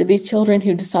 But for these children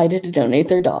who decided to donate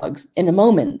their dogs, in a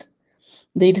moment,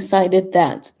 they decided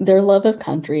that their love of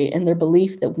country and their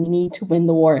belief that we need to win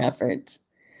the war effort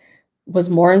was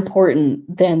more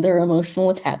important than their emotional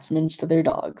attachments to their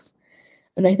dogs.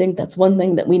 And I think that's one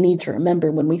thing that we need to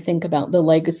remember when we think about the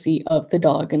legacy of the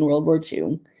dog in World War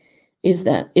II, is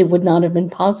that it would not have been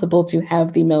possible to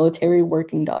have the military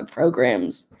working dog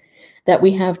programs that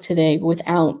we have today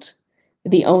without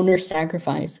the owner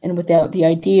sacrifice and without the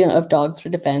idea of Dogs for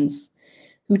Defense,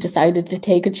 who decided to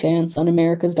take a chance on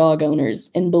America's dog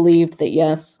owners and believed that,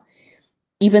 yes,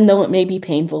 even though it may be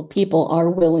painful, people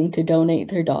are willing to donate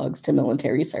their dogs to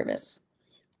military service.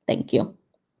 Thank you.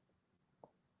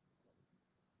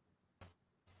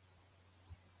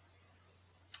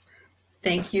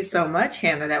 Thank you so much,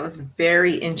 Hannah. That was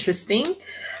very interesting.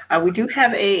 We do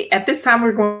have at this time,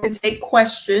 we're going to take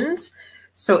questions.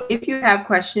 So if you have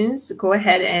questions, go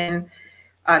ahead and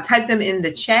type them in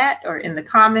the chat or in the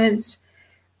comments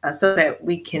so that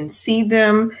we can see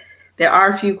them. There are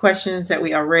a few questions that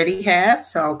we already have,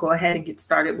 so I'll go ahead and get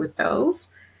started with those.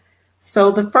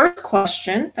 So the first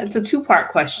question, it's a two-part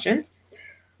question.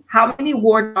 How many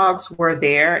war dogs were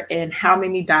there and how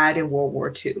many died in World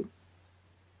War II?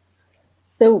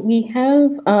 So we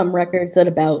have records that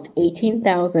about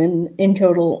 18,000 in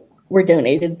total were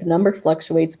donated. The number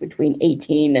fluctuates between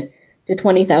 18 to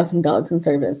 20,000 dogs in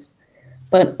service,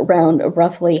 but around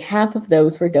roughly half of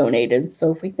those were donated.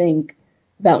 So if we think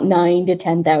about 9 to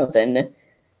 10,000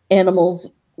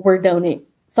 animals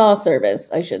saw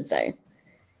service, I should say.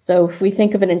 So if we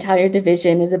think of an entire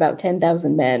division as about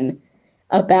 10,000 men,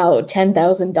 about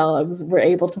 10,000 dogs were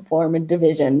able to form a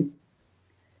division,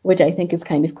 which I think is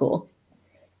kind of cool.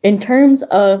 In terms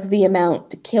of the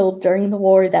amount killed during the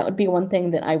war, that would be one thing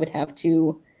that I would have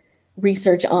to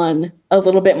research on a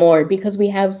little bit more, because we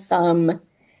have some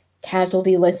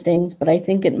casualty listings, but I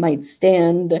think it might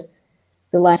stand,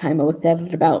 the last time I looked at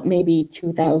it, about maybe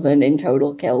 2,000 in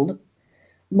total killed.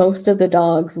 Most of the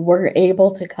dogs were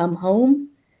able to come home.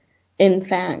 In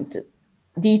fact,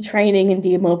 detraining and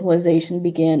demobilization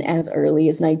began as early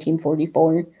as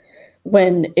 1944,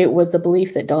 when it was the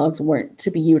belief that dogs weren't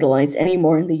to be utilized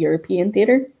anymore in the European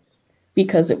theater,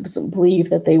 because it was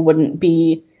believed that they wouldn't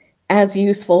be as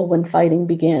useful when fighting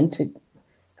began to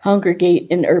congregate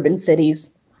in urban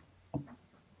cities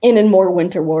and in more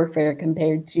winter warfare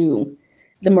compared to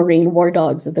the Marine war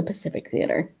dogs of the Pacific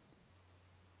theater.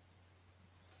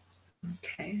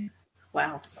 Okay.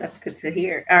 Wow, that's good to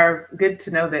hear. Or good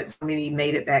to know that so many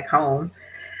made it back home.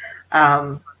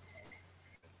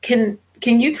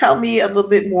 Can you tell me a little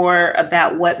bit more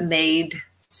about what made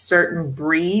certain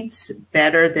breeds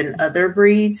better than other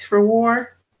breeds for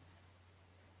war?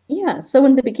 Yeah, so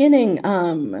in the beginning,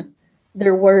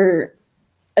 there were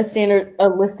a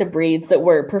list of breeds that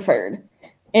were preferred.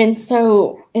 And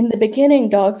so in the beginning,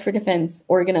 Dogs for Defense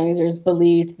organizers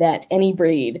believed that any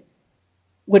breed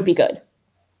would be good.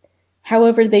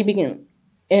 However, they began,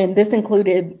 and this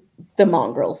included the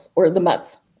mongrels or the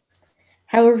mutts.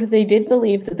 However, they did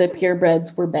believe that the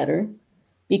purebreds were better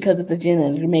because of the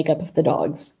genetic makeup of the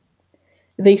dogs.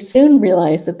 They soon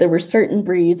realized that there were certain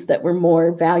breeds that were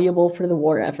more valuable for the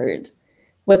war effort,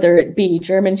 whether it be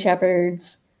German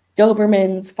Shepherds,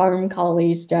 Dobermans, Farm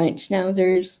Collies, Giant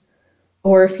Schnauzers,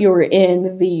 or if you were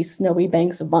in the snowy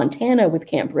banks of Montana with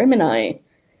Camp Rimini,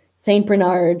 St.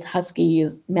 Bernards,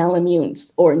 Huskies,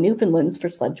 Malamutes, or Newfoundlands for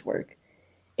sledge work.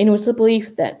 And it was the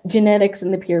belief that genetics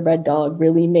in the purebred dog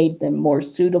really made them more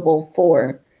suitable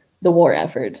for the war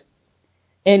effort.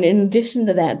 And in addition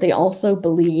to that, they also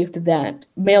believed that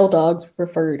male dogs were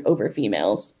preferred over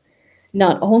females,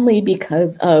 not only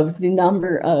because of the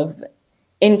number of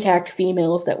intact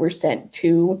females that were sent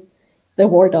to the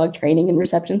war dog training and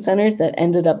reception centers that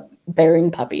ended up bearing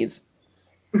puppies.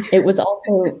 It was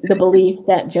also the belief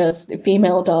that just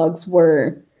female dogs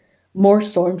were more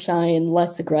storm shy and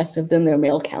less aggressive than their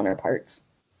male counterparts.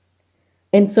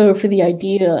 And so for the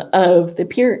idea of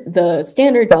the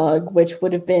standard dog, which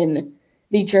would have been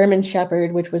the German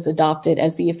Shepherd, which was adopted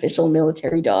as the official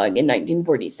military dog in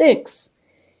 1946,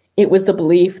 it was the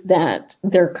belief that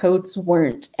their coats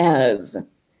weren't as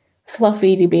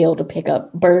fluffy to be able to pick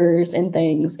up burrs and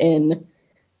things in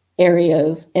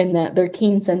areas, and that their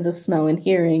keen sense of smell and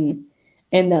hearing,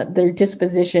 and that their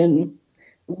disposition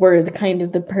were the kind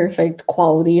of the perfect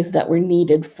qualities that were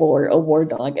needed for a war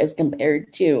dog as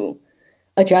compared to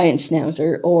a giant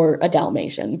schnauzer or a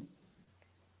Dalmatian.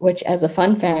 Which, as a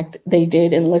fun fact, they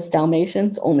did enlist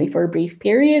Dalmatians only for a brief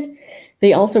period.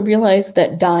 They also realized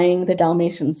that dyeing the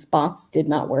Dalmatian spots did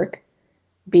not work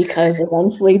because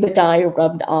eventually the dye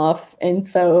rubbed off, and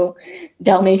so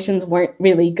Dalmatians weren't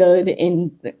really good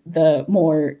in the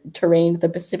more terrain of the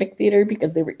Pacific theater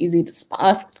because they were easy to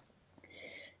spot.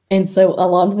 And so a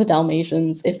lot of the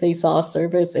Dalmatians, if they saw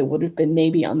service, it would have been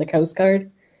maybe on the Coast Guard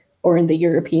or in the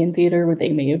European theater where they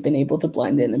may have been able to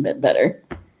blend in a bit better.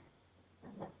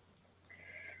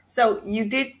 So you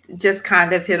did just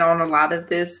kind of hit on a lot of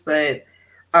this, but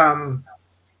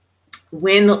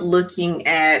when looking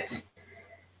at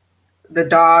the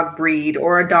dog breed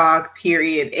or a dog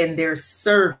period and their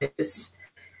service,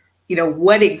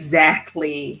 what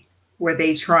exactly were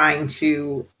they trying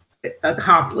to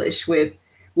accomplish with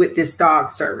this dog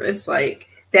service? Like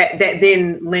that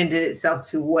then lended itself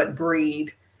to what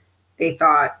breed they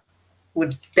thought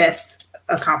would best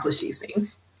accomplish these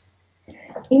things.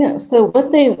 So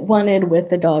what they wanted with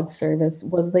the dog service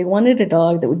was they wanted a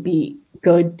dog that would be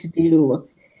good to do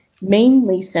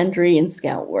mainly sentry and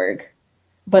scout work,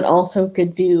 but also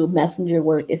could do messenger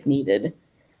work if needed.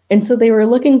 And so they were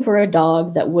looking for a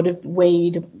dog that would have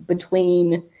weighed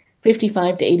between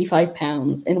 55 to 85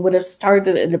 pounds and would have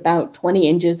started at about 20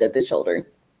 inches at the shoulder.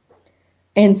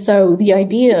 And so the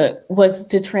idea was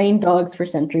to train dogs for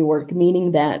sentry work,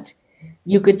 meaning that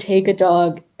you could take a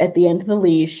dog at the end of the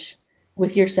leash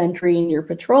with your sentry and your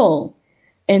patrol,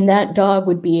 and that dog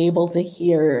would be able to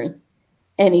hear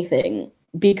anything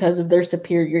because of their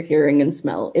superior hearing and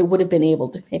smell. It would have been able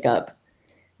to pick up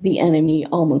the enemy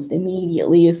almost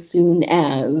immediately as soon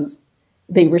as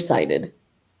they were sighted.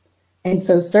 And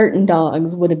so certain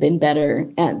dogs would have been better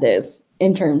at this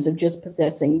in terms of just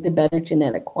possessing the better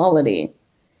genetic quality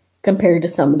compared to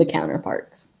some of the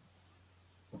counterparts.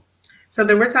 So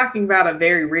then we're talking about a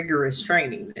very rigorous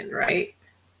training then, right?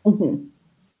 Mm-hmm.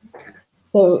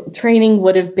 So training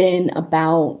would have been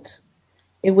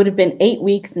it would have been 8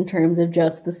 weeks in terms of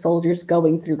just the soldiers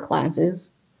going through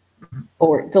classes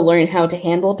or to learn how to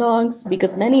handle dogs,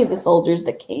 because many of the soldiers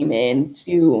that came in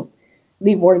to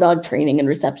the war dog training and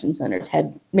reception centers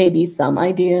had maybe some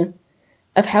idea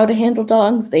of how to handle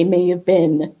dogs. They may have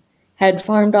had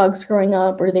farm dogs growing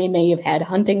up, or they may have had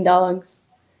hunting dogs.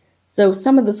 So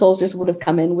some of the soldiers would have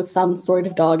come in with some sort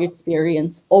of dog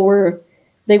experience, or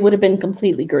they would have been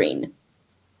completely green.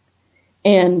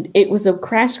 And it was a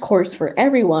crash course for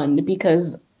everyone,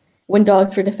 because when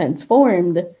Dogs for Defense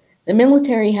formed, the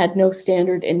military had no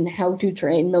standard in how to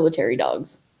train military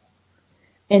dogs.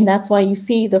 And that's why you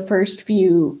see the first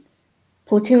few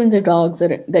platoons of dogs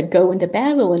that go into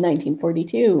battle in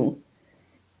 1942.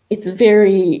 It's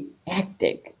very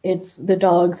hectic. The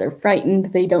dogs are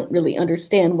frightened. They don't really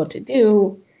understand what to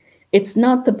do. It's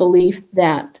not the belief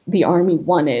that the Army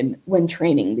wanted when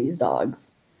training these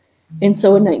dogs. And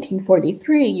so in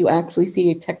 1943, you actually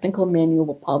see a technical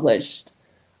manual published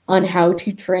on how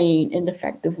to train and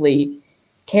effectively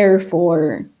care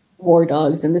for war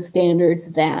dogs and the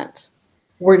standards that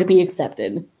were to be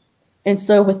accepted. And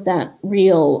so with that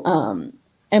real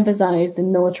emphasized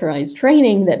and militarized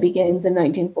training that begins in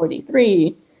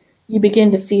 1943, you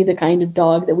begin to see the kind of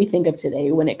dog that we think of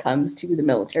today when it comes to the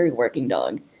military working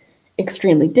dog.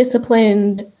 Extremely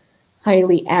disciplined,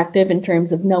 highly active in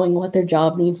terms of knowing what their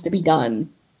job needs to be done.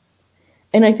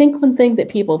 And I think one thing that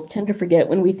people tend to forget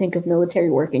when we think of military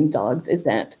working dogs is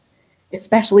that,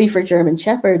 especially for German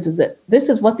Shepherds, is that this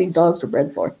is what these dogs were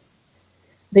bred for.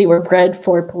 They were bred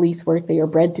for police work. They are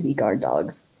bred to be guard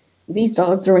dogs. These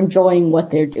dogs are enjoying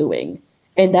what they're doing.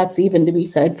 And that's even to be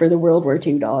said for the World War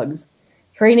II dogs.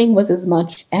 Training was as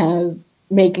much as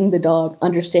making the dog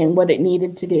understand what it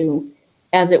needed to do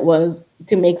as it was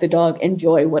to make the dog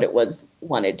enjoy what it was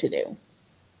wanted to do.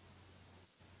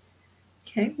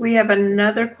 Okay, we have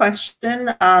another question.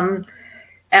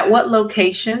 At what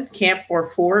location, camp or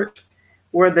fort,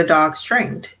 were the dogs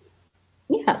trained?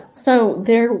 Yeah, so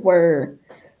there were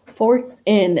forts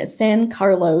in San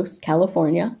Carlos,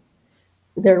 California.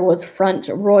 There was Front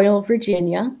Royal,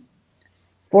 Virginia,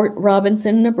 Fort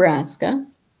Robinson, Nebraska.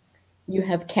 You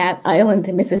have Cat Island,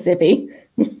 Mississippi.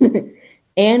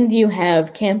 And you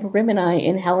have Camp Rimini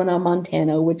in Helena,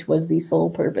 Montana, which was the sole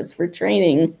purpose for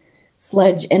training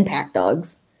sledge and pack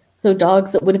dogs. So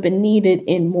dogs that would have been needed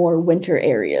in more winter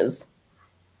areas.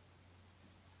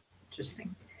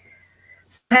 Interesting.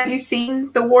 Have you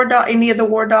seen the War Dog, any of the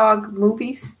War Dog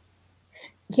movies?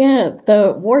 Yeah,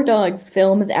 the War Dogs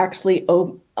film is actually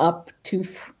available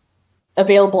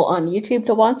on YouTube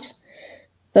to watch.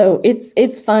 So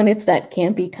it's fun. It's that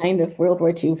campy kind of World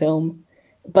War II film.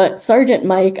 But Sergeant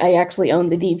Mike, I actually own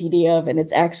the DVD of, and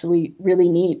it's actually really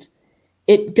neat.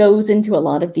 It goes into a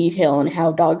lot of detail on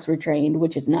how dogs were trained,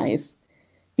 which is nice.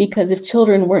 Because if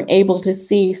children weren't able to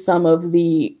see some of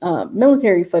the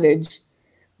military footage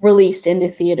released into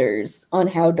theaters on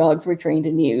how dogs were trained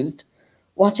and used,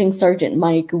 watching Sergeant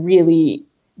Mike really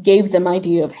gave them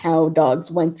idea of how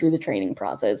dogs went through the training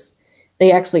process.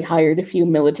 They actually hired a few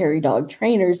military dog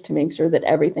trainers to make sure that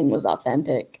everything was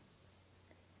authentic.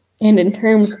 And in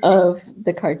terms of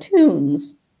the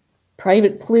cartoons,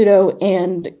 Private Pluto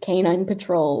and Canine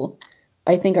Patrol,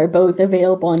 I think, are both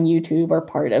available on YouTube, or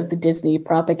part of the Disney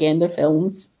propaganda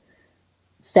films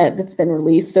set that's been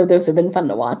released. So those have been fun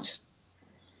to watch.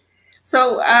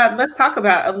 So let's talk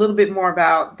about a little bit more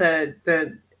about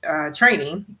the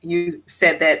training. You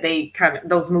said that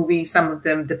those movies, some of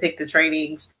them depict the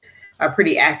trainings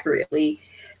pretty accurately.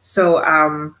 So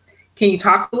can you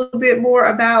talk a little bit more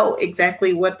about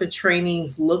exactly what the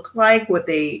trainings look like, what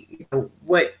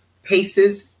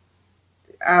paces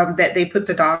that they put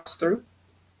the dogs through?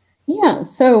 Yeah,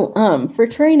 so for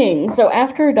training, so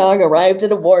after a dog arrived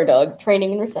at a war dog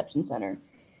training and reception center,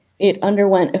 it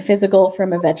underwent a physical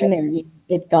from a veterinarian.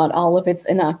 It got all of its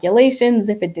inoculations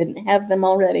if it didn't have them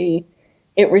already.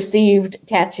 It received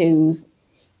tattoos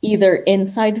either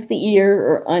inside of the ear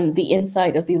or on the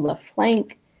inside of the left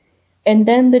flank. And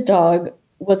then the dog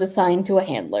was assigned to a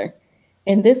handler.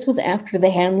 And this was after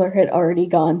the handler had already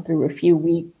gone through a few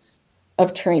weeks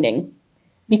of training,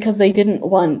 because they didn't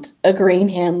want a green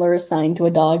handler assigned to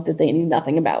a dog that they knew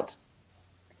nothing about.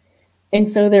 And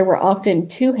so there were often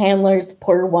 2 handlers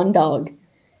per 1 dog,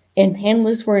 and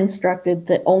handlers were instructed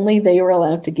that only they were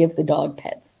allowed to give the dog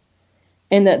pets,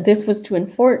 and that this was to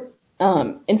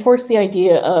enforce the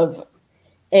idea of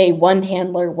a 1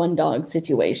 handler, 1 dog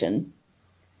situation.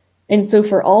 And so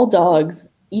for all dogs,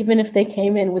 even if they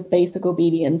came in with basic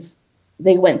obedience,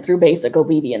 they went through basic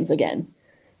obedience again.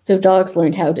 So dogs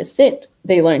learned how to sit,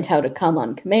 they learned how to come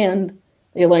on command,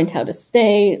 they learned how to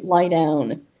stay, lie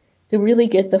down, to really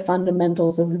get the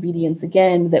fundamentals of obedience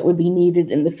again that would be needed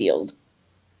in the field.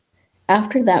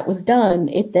 After that was done,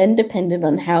 it then depended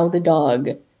on how the dog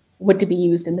would to be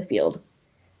used in the field.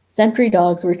 Sentry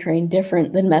dogs were trained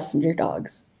different than messenger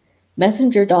dogs.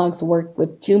 Messenger dogs worked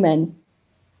with 2 men,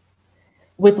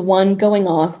 with one going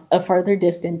off a farther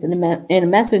distance, and a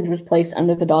message was placed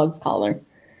under the dog's collar.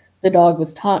 The dog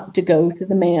was taught to go to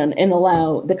the man and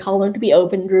allow the collar to be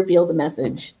opened to reveal the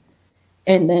message.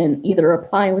 And then either a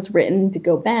reply was written to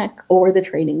go back, or the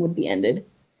training would be ended.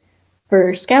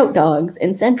 For scout dogs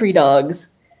and sentry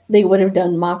dogs, they would have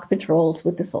done mock patrols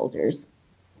with the soldiers.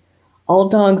 All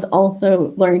dogs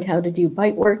also learned how to do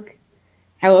bite work.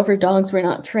 However, dogs were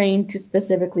not trained to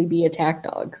specifically be attack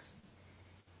dogs.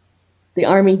 The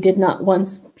Army did not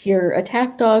want pure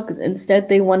attack dogs. Instead,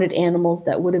 they wanted animals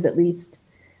that would have at least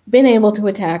been able to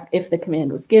attack if the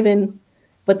command was given,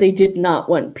 but they did not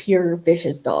want pure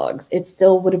vicious dogs. It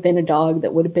still would have been a dog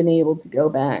that would have been able to go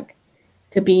back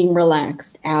to being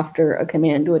relaxed after a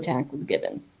command to attack was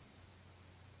given.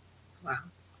 Wow.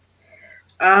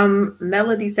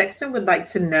 Melody Sexton would like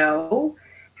to know,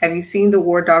 have you seen the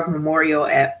War Dog Memorial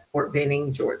at Fort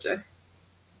Benning, Georgia?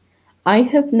 I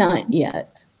have not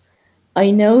yet.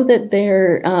 I know that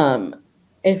there,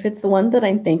 if it's the one that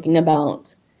I'm thinking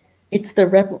about, it's the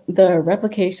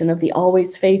replication of the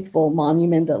Always Faithful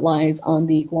monument that lies on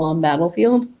the Guam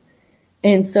battlefield.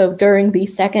 And so during the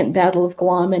Second Battle of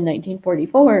Guam in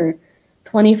 1944,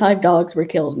 25 dogs were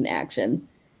killed in action.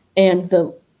 And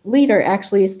the leader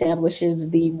actually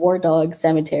establishes the War Dog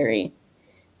Cemetery.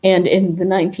 And in the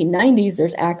 1990s,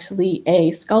 there's actually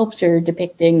a sculpture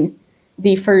depicting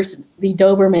the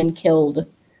Doberman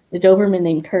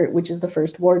named Kurt, which is the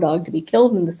first war dog to be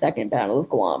killed in the Second Battle of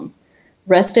Guam,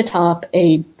 rest atop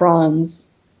a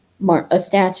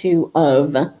statue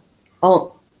of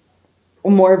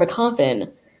more of a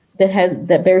coffin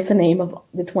that bears the name of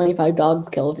the 25 dogs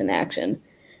killed in action.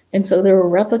 And so there were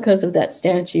replicas of that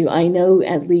statue, I know,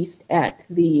 at least at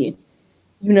the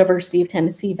University of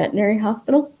Tennessee Veterinary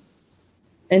Hospital.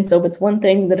 And so it's one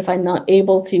thing that if I'm not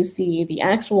able to see the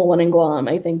actual one in Guam,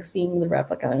 I think seeing the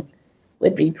replica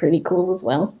would be pretty cool as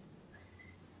well.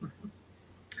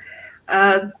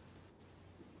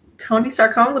 Tony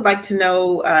Sarcone would like to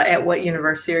know at what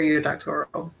university are you a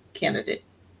doctoral candidate?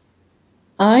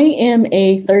 I am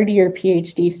a third-year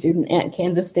PhD student at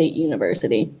Kansas State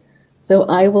University. So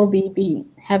I will be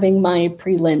having my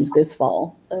prelims this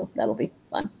fall. So that'll be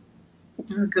fun.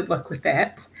 Good luck with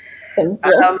that. Thank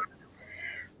you.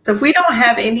 So if we don't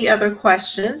have any other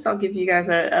questions, I'll give you guys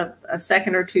a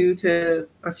second or two to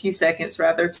a few seconds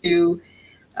rather to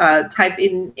type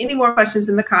in any more questions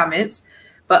in the comments.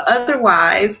 But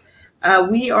otherwise,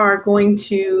 we are going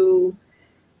to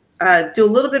do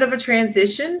a little bit of a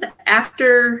transition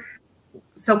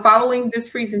so following this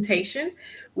presentation,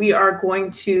 we are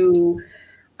going to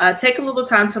take a little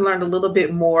time to learn a little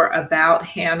bit more about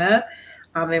Hannah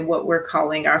and what we're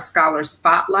calling our Scholar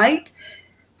Spotlight.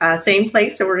 Same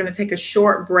place, so we're going to take a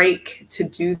short break to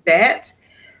do that.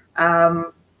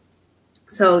 So,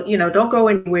 don't go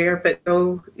anywhere, but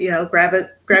go,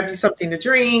 grab you something to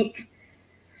drink,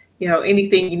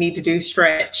 anything you need to do,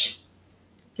 stretch.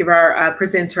 Give our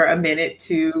presenter a minute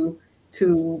to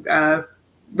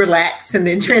relax and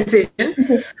then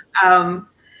transition.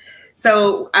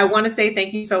 So I want to say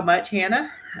thank you so much,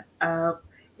 Hannah.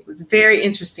 It was a very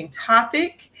interesting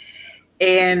topic.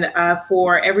 And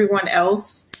for everyone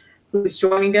else who's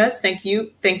joining us, thank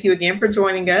you. Thank you again for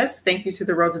joining us. Thank you to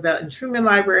the Roosevelt and Truman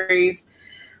Libraries.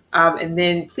 And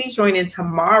then please join in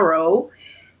tomorrow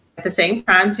at the same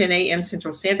time, 10 a.m.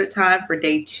 Central Standard Time for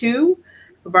day 2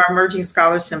 of our Emerging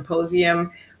Scholars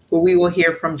Symposium, where we will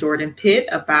hear from Jorden Pitt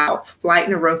about flight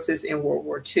neuroses in World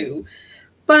War II.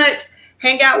 But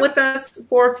hang out with us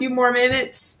for a few more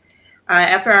minutes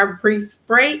after our brief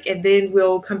break, and then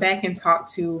we'll come back and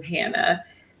talk to Hannah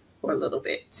for a little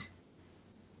bit.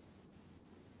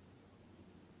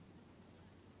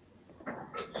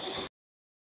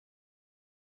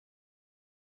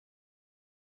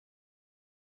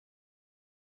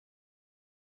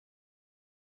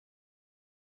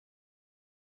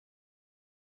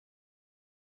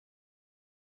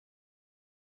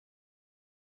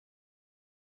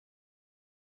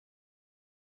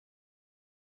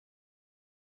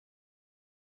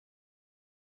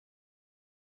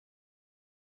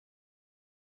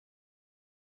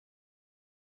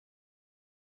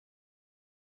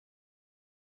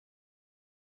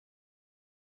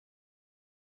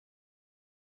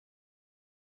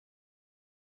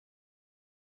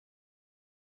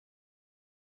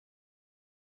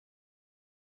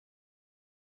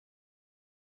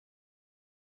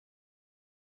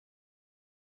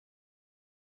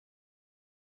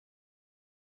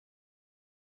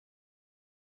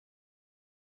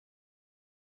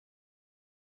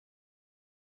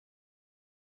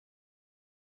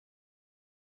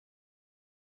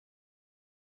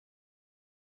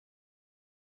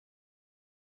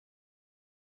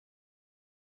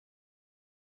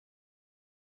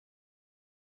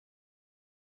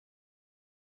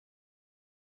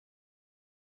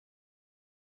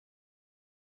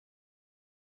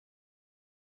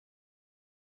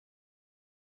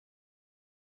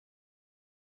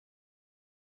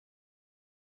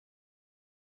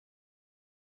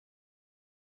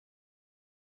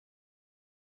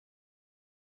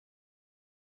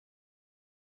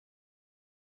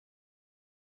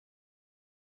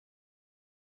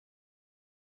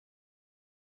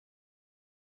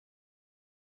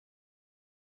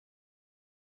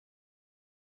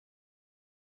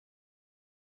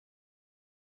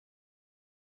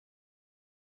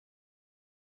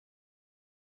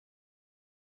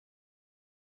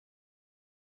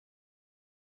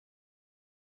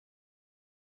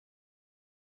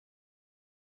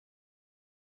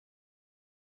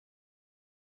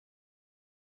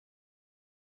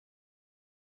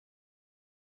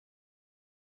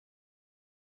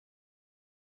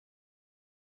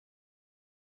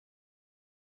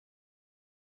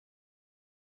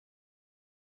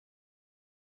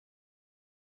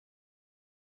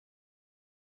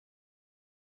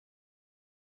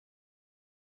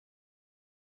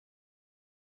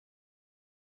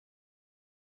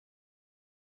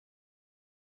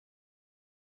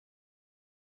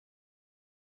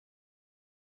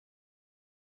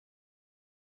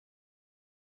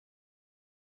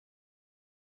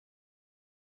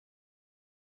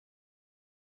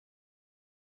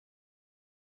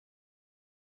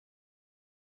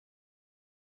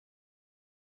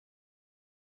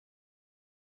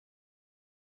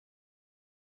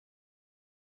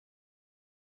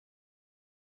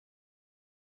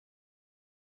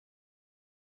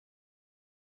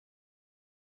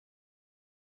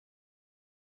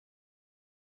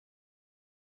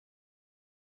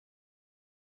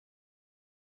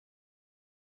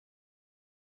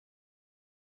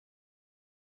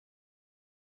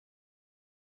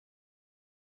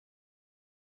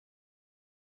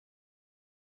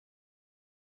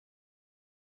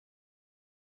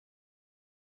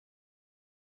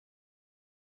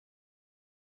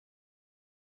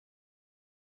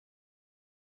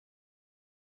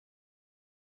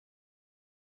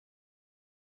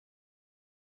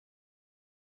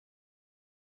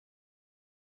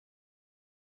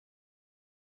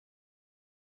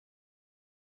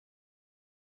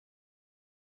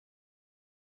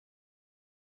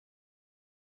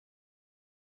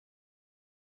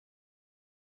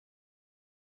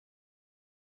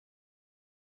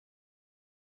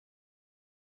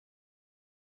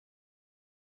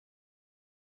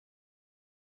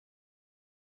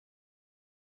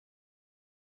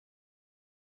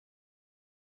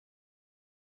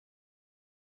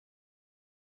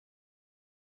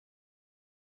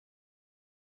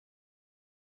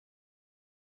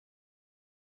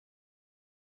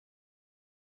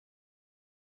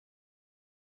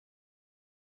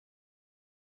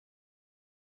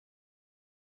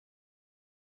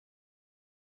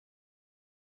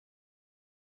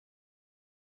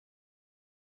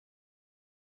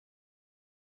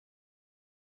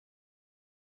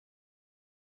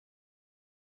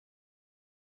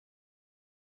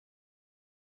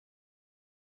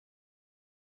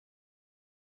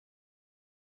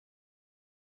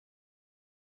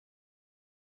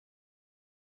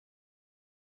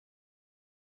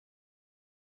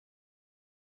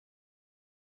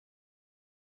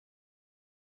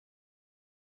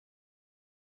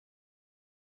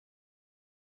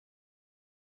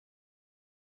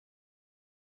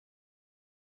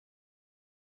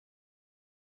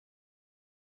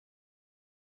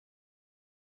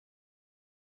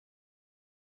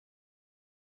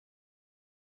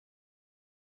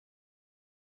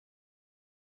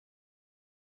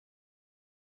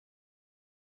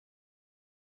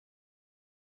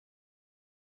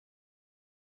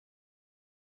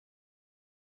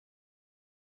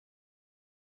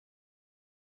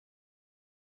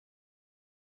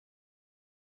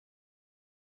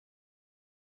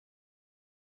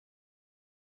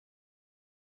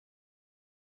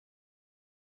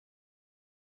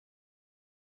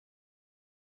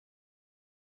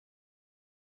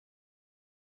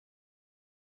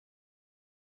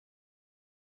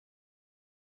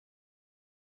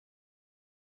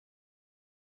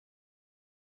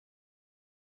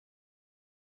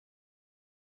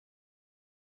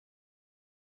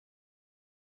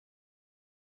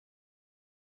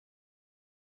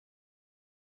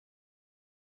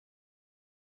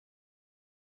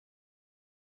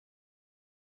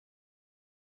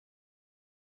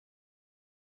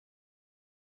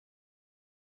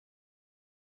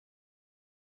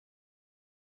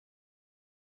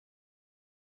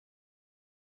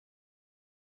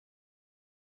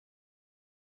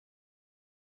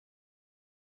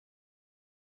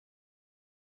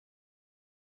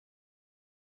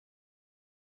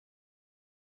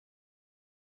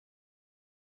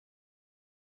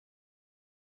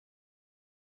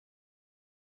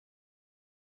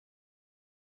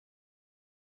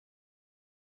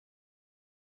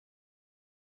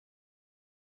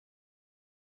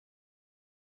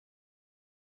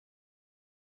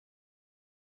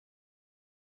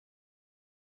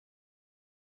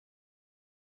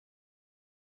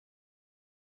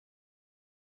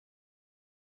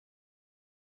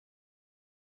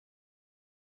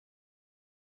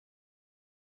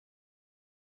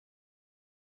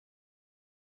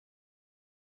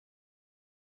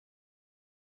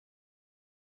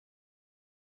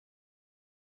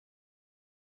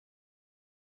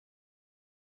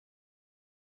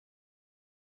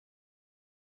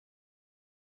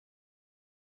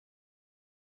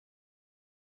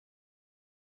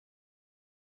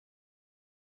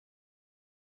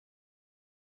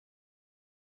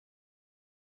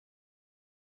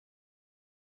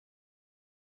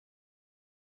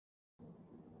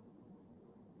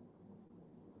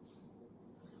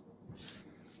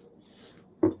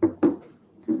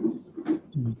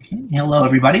 Hello,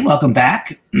 everybody. Welcome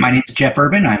back. My name is Jeff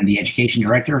Urban. I'm the Education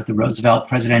Director of the Roosevelt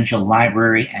Presidential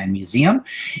Library and Museum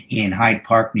in Hyde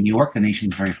Park, New York, the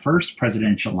nation's very first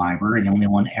presidential library, the only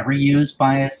one ever used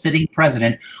by a sitting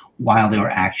president while they were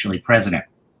actually president.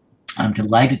 I'm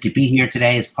delighted to be here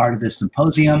today as part of this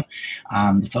symposium.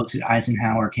 The folks at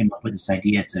Eisenhower came up with this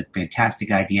idea. It's a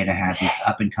fantastic idea to have these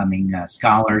up-and-coming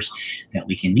scholars that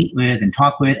we can meet with and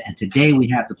talk with. And today we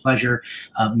have the pleasure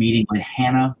of meeting with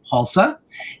Hannah Palsa.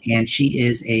 And she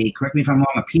is correct me if I'm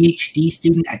wrong, a PhD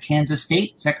student at Kansas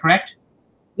State. Is that correct?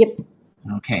 Yep.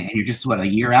 Okay. And you're just, what, a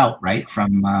year out, right,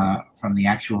 from the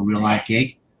actual real-life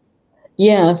gig?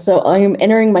 Yeah, so I'm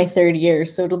entering my third year,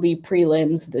 so it'll be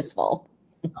prelims this fall.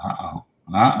 Uh-oh.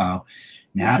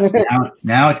 Now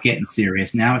it's getting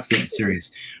serious. Now it's getting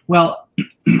serious. Well,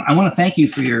 I want to thank you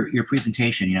for your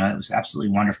presentation. It was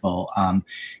absolutely wonderful.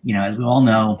 As we all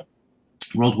know,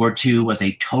 World War II was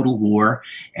a total war,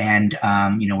 and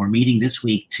we're meeting this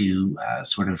week to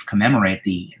sort of commemorate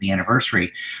the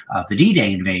anniversary of the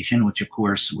D-Day invasion, which of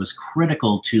course was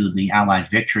critical to the Allied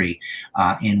victory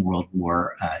in World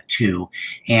War II.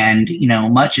 And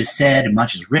much is said and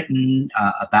much is written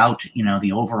about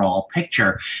the overall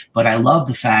picture, but I love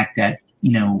the fact that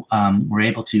we're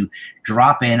able to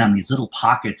drop in on these little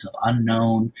pockets of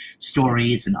unknown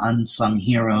stories and unsung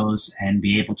heroes and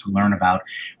be able to learn about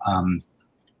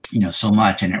so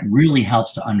much, and it really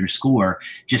helps to underscore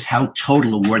just how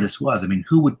total a war this was. I mean,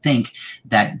 who would think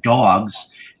that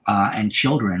dogs and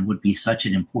children would be such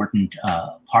an important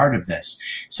part of this?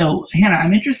 So, Hannah,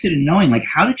 I'm interested in knowing, like,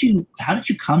 how did you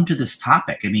come to this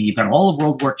topic? I mean, you've got all of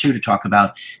World War II to talk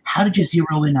about. How did you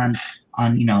zero in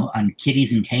on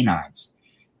kitties and canines?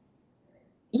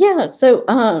 Yeah, so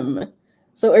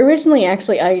originally,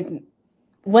 actually, I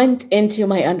went into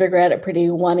my undergrad at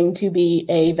Purdue wanting to be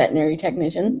a veterinary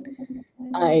technician.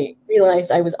 I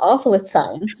realized I was awful at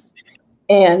science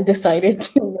and decided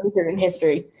to major in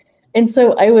history. And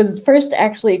so I was first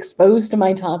actually exposed to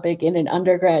my topic in an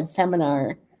undergrad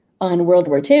seminar on World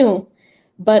War II,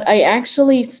 but I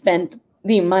actually spent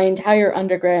my entire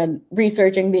undergrad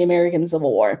researching the American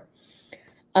Civil War.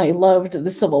 I loved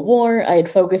the Civil War. I had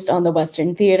focused on the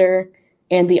Western Theater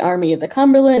and the Army of the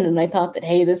Cumberland, and I thought that,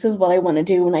 hey, this is what I want to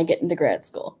do when I get into grad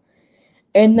school.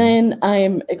 And then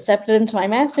I'm accepted into my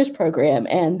master's program,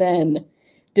 and then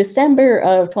December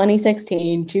of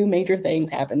 2016, two major things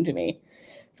happened to me.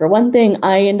 For one thing,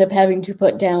 I ended up having to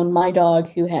put down my dog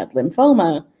who had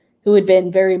lymphoma, who had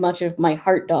been very much of my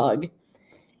heart dog.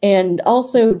 And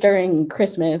also during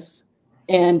Christmas,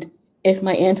 and if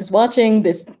my aunt is watching,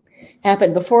 this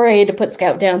happened before I had to put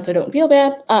Scout down, so don't feel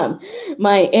bad.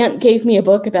 My aunt gave me a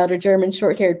book about a German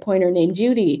short-haired pointer named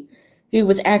Judy, who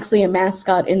was actually a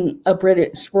mascot in a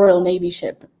British Royal Navy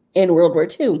ship in World War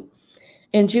II.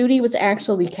 And Judy was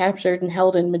actually captured and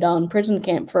held in Medan prison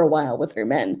camp for a while with her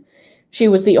men. She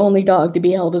was the only dog to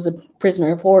be held as a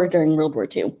prisoner of war during World War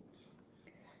II.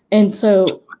 And so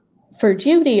for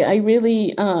Judy, I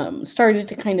really started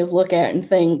to kind of look at and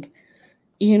think,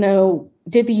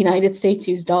 did the United States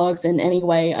use dogs in any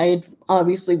way? I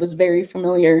obviously was very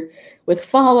familiar with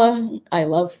Fala. I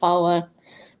love Fala.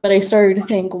 But I started to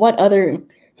think, what other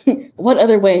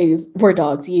ways were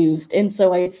dogs used? And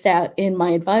so I sat in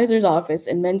my advisor's office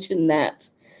and mentioned that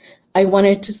I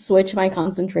wanted to switch my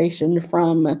concentration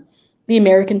from the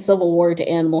American Civil War to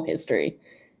animal history.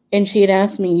 And she had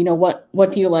asked me,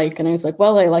 what do you like? And I was like,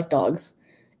 well, I like dogs.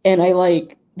 And I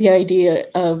like the idea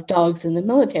of dogs in the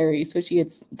military. So she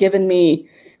had given me,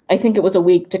 I think it was a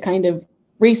week to kind of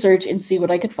research and see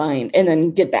what I could find and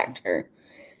then get back to her.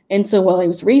 And so while I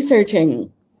was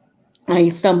researching, I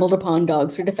stumbled upon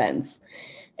Dogs for Defense.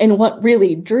 And what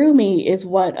really drew me is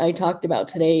what I talked about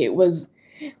today. It was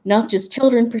not just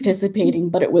children participating,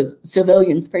 but it was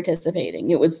civilians participating.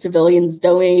 It was civilians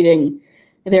donating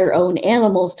their own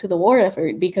animals to the war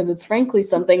effort, because it's frankly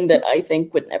something that I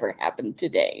think would never happen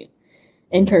today,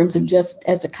 in terms of just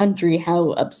as a country,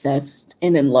 how obsessed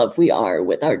and in love we are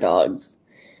with our dogs.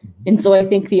 And so I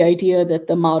think the idea that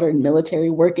the modern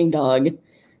military working dog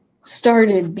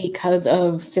started because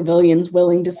of civilians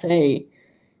willing to say,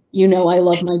 I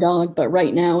love my dog, but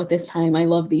right now at this time, I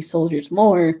love these soldiers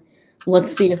more.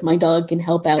 Let's see if my dog can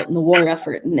help out in the war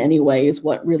effort in any way, is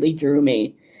what really drew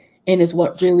me and is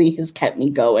what really has kept me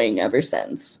going ever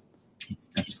since.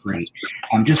 That's great.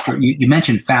 You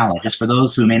mentioned Fala. Just for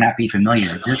those who may not be familiar,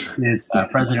 this is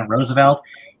President Roosevelt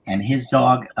and his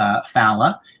dog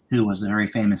Fala, who was a very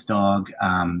famous dog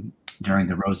during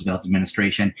the Roosevelt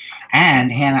administration.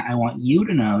 And Hannah, I want you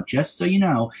to know, just so you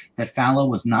know, that Fallow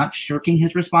was not shirking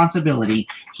his responsibility.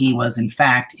 He was, in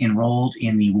fact, enrolled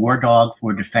in the War Dog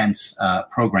for Defense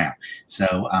program.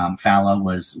 So Fallow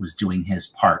was doing his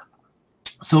part.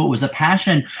 So it was a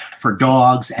passion for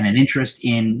dogs and an interest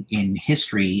in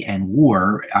history and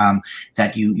war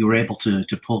that you were able to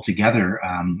pull together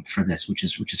for this, which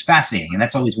is fascinating. And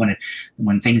that's always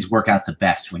when things work out the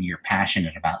best, when you're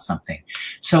passionate about something.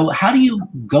 So how do you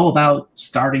go about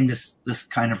starting this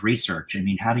kind of research? I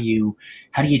mean, how do you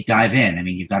dive in? I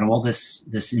mean, you've got all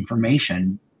this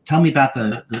information. Tell me about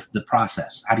the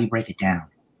process. How do you break it down?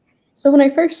 So when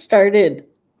I first started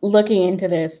looking into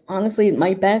this, honestly,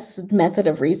 my best method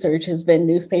of research has been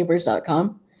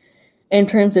newspapers.com in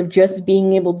terms of just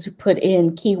being able to put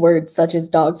in keywords such as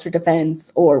dogs for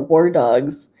defense or war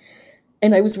dogs.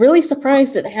 And I was really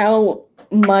surprised at how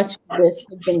much this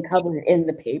had been covered in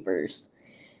the papers.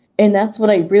 And that's what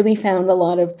I really found a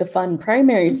lot of the fun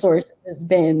primary source has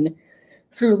been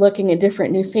through looking at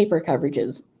different newspaper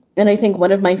coverages. And I think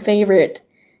one of my favorite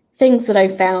things that I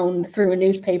found through a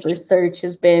newspaper search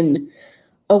has been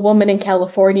a woman in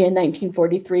California in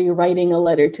 1943 writing a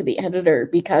letter to the editor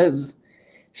because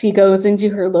she goes into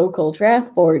her local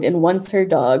draft board and wants her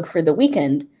dog for the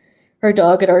weekend. Her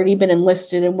dog had already been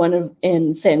enlisted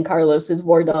in San Carlos's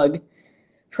war dog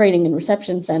training and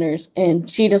reception centers, and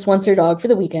she just wants her dog for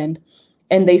the weekend,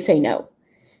 and they say no.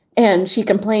 And she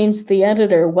complains to the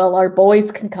editor, well, our boys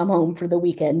can come home for the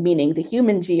weekend, meaning the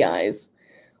human GIs.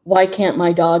 Why can't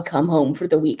my dog come home for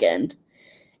the weekend?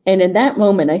 And in that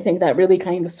moment, I think that really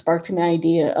kind of sparked my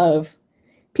idea of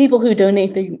people who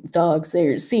donate their dogs,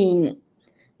 they're seeing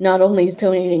not only as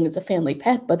donating as a family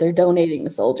pet, but they're donating a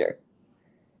soldier.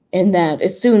 And that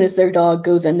as soon as their dog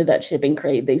goes into that shipping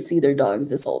crate, they see their dog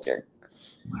as a soldier.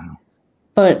 Wow.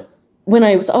 But when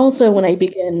I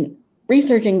began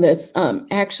researching this,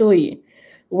 actually,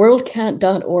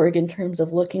 worldcat.org, in terms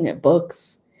of looking at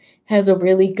books, has a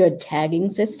really good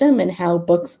tagging system and how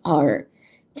books are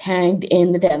tagged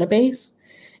in the database.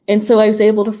 And so I was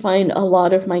able to find a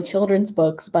lot of my children's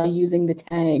books by using the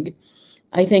tag,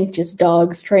 I think just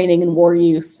dogs training and war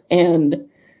use, and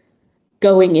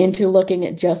going into looking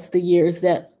at just the years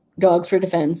that Dogs for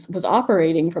Defense was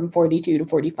operating from 42 to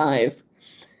 45.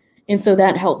 And so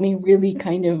that helped me really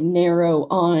kind of narrow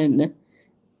on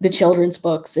the children's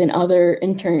books and other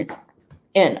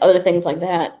things like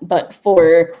that. But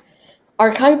for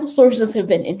archival sources have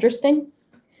been interesting,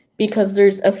 because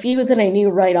there's a few that I knew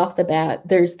right off the bat.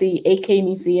 There's the AK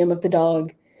Museum of the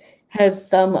Dog,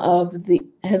 has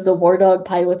the War Dog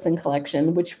Pilots and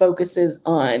Collection, which focuses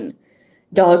on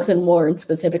dogs in war, and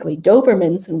specifically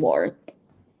Dobermans in war.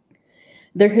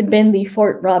 There had been the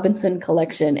Fort Robinson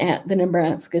collection at the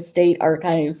Nebraska State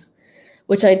Archives,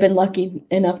 which I'd been lucky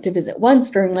enough to visit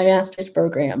once during my master's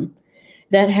program.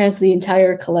 That has the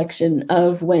entire collection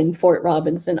of when Fort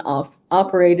Robinson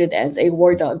operated as a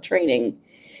war dog training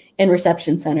and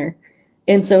reception center.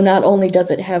 And so not only does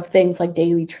it have things like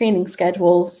daily training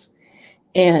schedules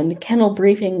and kennel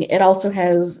briefing, it also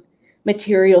has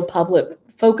material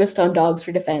focused on Dogs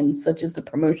for Defense, such as the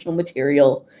promotional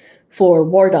material for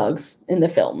war dogs in the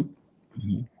film.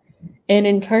 Mm-hmm. And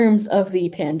in terms of the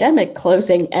pandemic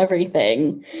closing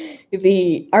everything,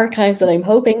 the archives that I'm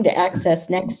hoping to access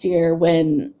next year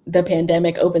when the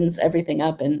pandemic opens everything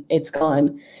up and it's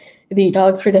gone, the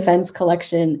Dogs for Defense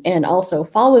collection, and also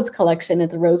Fallah's collection at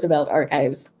the Roosevelt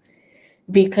Archives,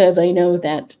 because I know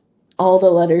that all the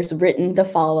letters written to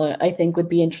Fallah, I think would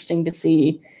be interesting to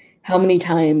see how many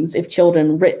times if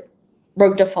children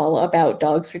wrote to Fallah about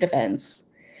Dogs for Defense,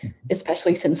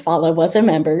 especially since Fallah was a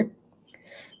member.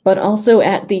 But also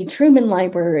at the Truman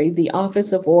Library, the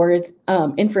Office of War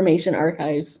Information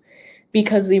Archives,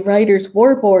 because the Writers'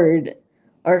 War Board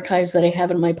archives that I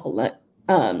have in my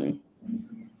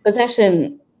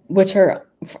possession, which are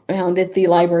found at the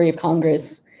Library of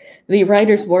Congress, the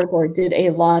Writers' War Board did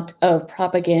a lot of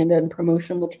propaganda and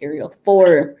promotional material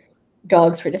for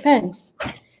Dogs for Defense.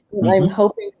 And I'm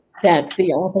hoping that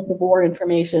the Office of War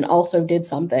Information also did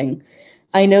something.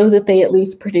 I know that they at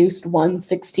least produced one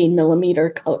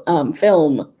 16mm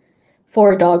film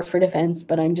for Dogs for Defense,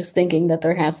 but I'm just thinking that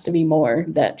there has to be more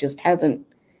that just hasn't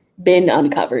been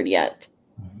uncovered yet.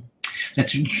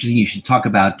 That's interesting. You should talk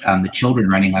about the children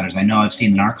writing letters. I know I've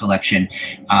seen in our collection,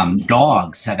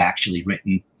 dogs have actually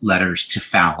written letters to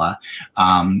Fallah,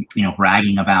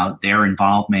 bragging about their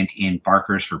involvement in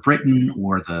Barkers for Britain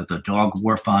or the Dog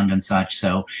War Fund and such.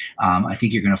 So I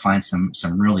think you're going to find some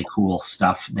really cool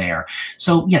stuff there.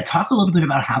 So yeah, talk a little bit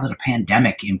about how the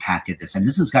pandemic impacted this. And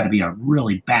this has got to be a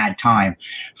really bad time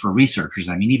for researchers.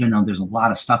 I mean, even though there's a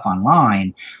lot of stuff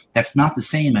online, that's not the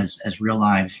same as real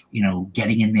live,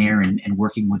 getting in there and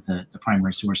working with the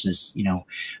primary sources,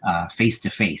 face to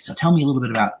face. So tell me a little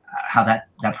bit about how that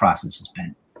process has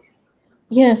been.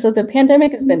 Yeah, so the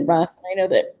pandemic has been rough. I know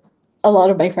that a lot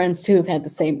of my friends too have had the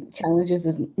same challenges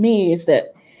as me, is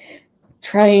that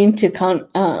trying to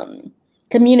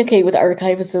communicate with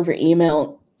archivists over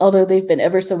email, although they've been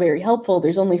ever so very helpful,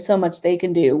 there's only so much they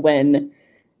can do when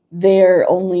they're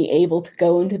only able to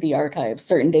go into the archives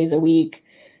certain days a week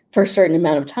for a certain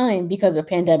amount of time because of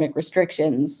pandemic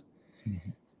restrictions.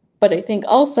 Mm-hmm. But I think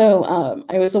also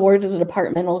I was awarded a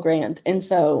departmental grant, and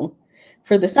so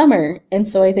for the summer, and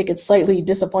so I think it's slightly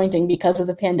disappointing because of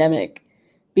the pandemic,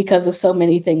 because of so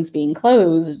many things being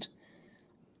closed.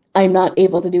 I'm not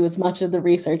able to do as much of the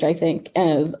research, I think,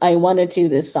 as I wanted to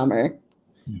this summer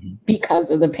mm-hmm.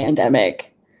 because of the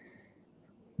pandemic.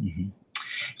 Mm-hmm.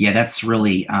 Yeah, that's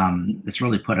really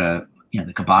put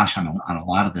the kibosh on a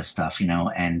lot of this stuff,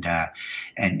 and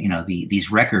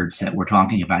these records that we're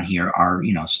talking about here are,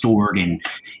 stored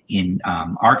in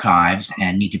archives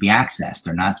and need to be accessed.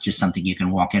 They're not just something you can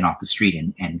walk in off the street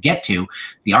and get to.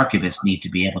 The archivists need to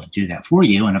be able to do that for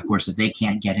you. And of course, if they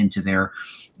can't get into their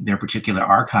particular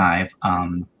archive,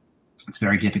 it's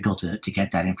very difficult to get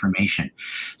that information.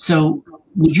 So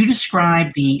would you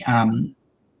describe the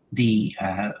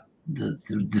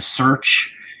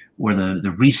search or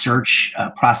the research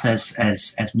process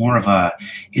as more of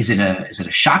is it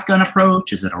a shotgun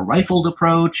approach? Is it a rifled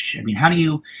approach? I mean, how do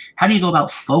you go about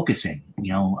focusing,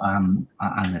 on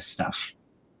this stuff?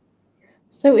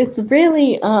 So it's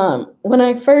really, when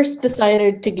I first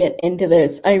decided to get into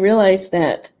this, I realized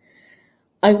that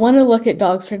I want to look at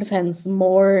Dogs for Defense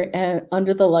more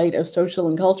under the light of social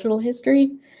and cultural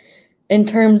history, in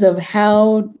terms of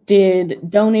how did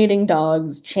donating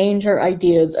dogs change our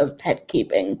ideas of pet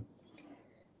keeping.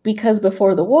 Because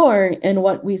before the war, and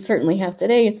what we certainly have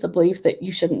today, it's the belief that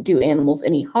you shouldn't do animals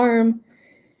any harm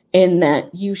and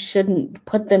that you shouldn't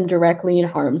put them directly in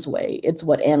harm's way. It's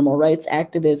what animal rights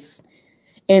activists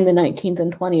in the 19th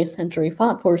and 20th century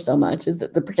fought for so much, is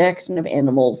that the protection of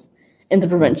animals and the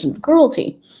prevention of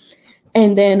cruelty.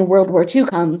 And then World War II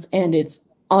comes and it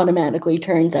automatically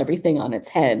turns everything on its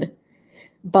head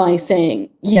by saying,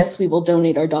 yes, we will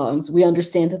donate our dogs. We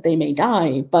understand that they may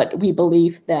die, but we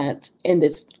believe that in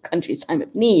this country's time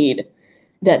of need,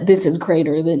 that this is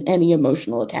greater than any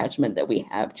emotional attachment that we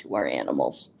have to our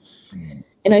animals. Mm-hmm.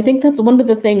 And I think that's one of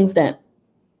the things that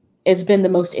has been the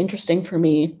most interesting for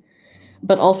me,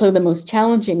 but also the most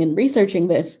challenging in researching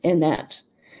this, in that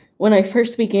when I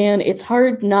first began, it's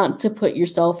hard not to put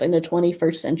yourself in a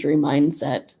 21st century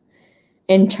mindset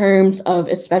in terms of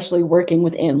especially working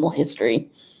with animal history.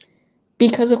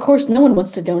 Because, of course, no one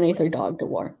wants to donate their dog to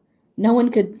war. No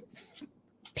one could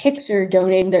picture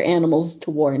donating their animals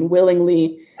to war and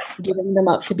willingly giving them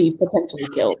up to be potentially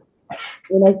killed.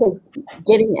 And I think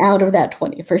getting out of that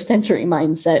 21st century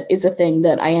mindset is a thing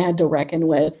that I had to reckon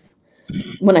with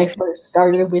when I first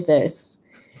started with this.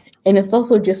 And it's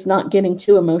also just not getting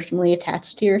too emotionally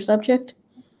attached to your subject,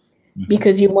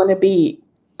 because you want to be,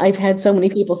 I've had so many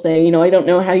people say, I don't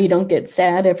know how you don't get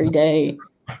sad every day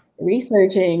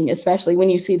researching, especially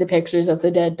when you see the pictures of the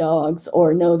dead dogs,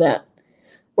 or know that,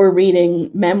 or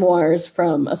reading memoirs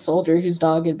from a soldier whose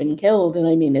dog had been killed. And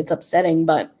I mean, it's upsetting,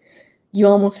 but you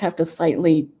almost have to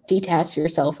slightly detach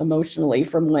yourself emotionally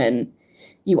from when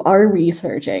you are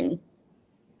researching.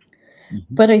 Mm-hmm.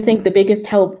 But I think the biggest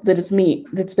help that's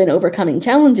been overcoming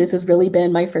challenges has really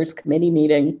been my first committee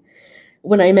meeting,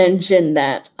 when I mentioned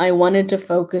that I wanted to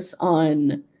focus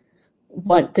on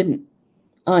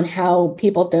on how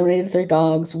people donated their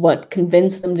dogs, what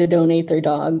convinced them to donate their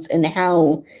dogs, and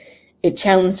how it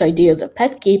challenged ideas of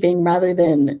pet keeping rather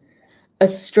than a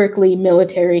strictly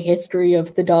military history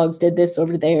of the dogs did this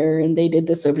over there and they did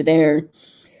this over there.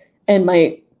 And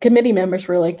my committee members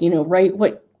were like, write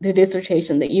what the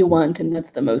dissertation that you want and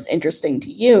that's the most interesting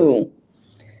to you.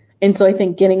 And so I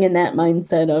think getting in that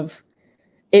mindset of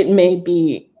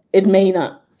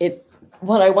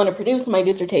what I want to produce in my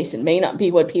dissertation may not be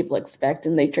what people expect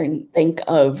and they think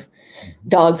of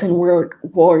dogs in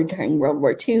war during World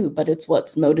War II, but it's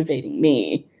what's motivating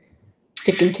me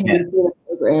to continue the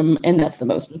program, and that's the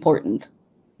most important.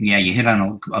 Yeah, you hit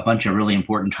on a bunch of really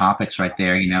important topics right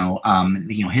there.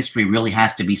 History really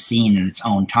has to be seen in its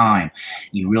own time.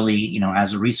 You really,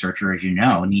 as a researcher, as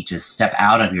need to step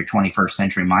out of your 21st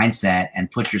century mindset and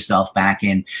put yourself back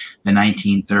in the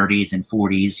 1930s and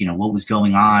 40s. What was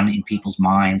going on in people's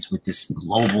minds with this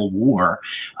global war,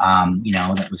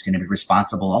 that was going to be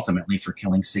responsible ultimately for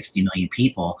killing 60 million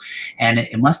people. And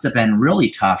it must have been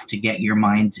really tough to get your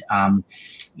mind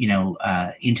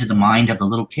into the mind of the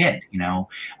little kid.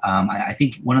 I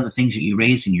think one of the things that you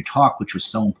raised in your talk, which was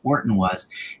so important, was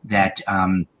that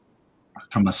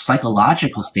from a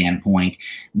psychological standpoint,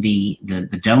 the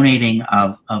donating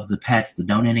of the pets, the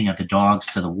donating of the dogs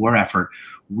to the war effort,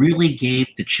 really gave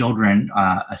the children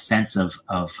a sense of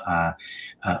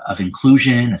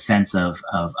inclusion, a sense of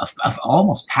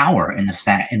almost power in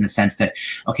the sense that,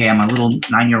 okay, I'm a little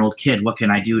 9-year-old kid. What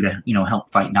can I do to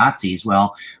help fight Nazis?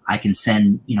 Well, I can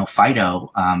send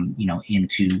Fido in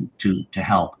to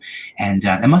help, and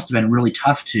that must have been really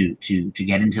tough to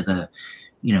get into the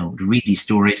to read these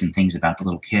stories and things about the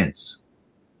little kids.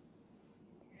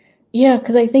 Yeah,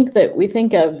 because I think that we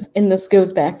think of, and this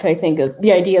goes back to, I think, of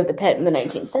the idea of the pet in the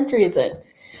 19th century, is that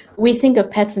we think of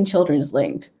pets and children as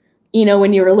linked.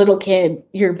 When you're a little kid,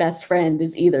 your best friend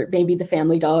is either maybe the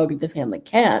family dog or the family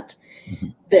cat. Mm-hmm.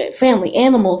 The family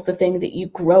animal is the thing that you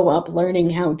grow up learning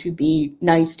how to be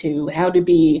nice to, how to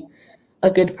be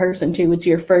a good person to. It's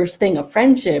your first thing of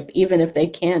friendship, even if they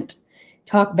can't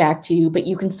talk back to you, but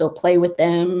you can still play with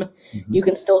them. Mm-hmm. You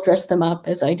can still dress them up,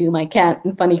 as I do my cat,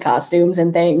 in funny costumes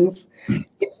and things. Mm-hmm.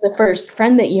 It's the first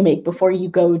friend that you make before you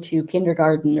go to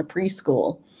kindergarten or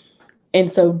preschool.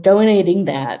 And so donating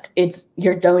that,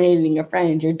 you're donating a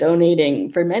friend. You're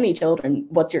donating, for many children,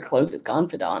 what's your closest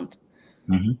confidant.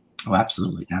 Mm-hmm. Oh,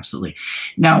 absolutely. Absolutely.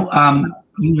 Now,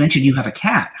 you mentioned you have a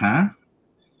cat, huh?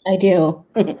 I do.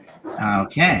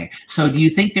 Okay. So do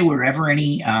you think there were ever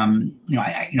any,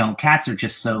 cats are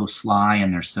just so sly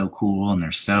and they're so cool and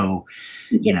they're so,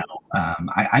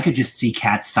 I could just see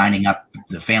cats signing up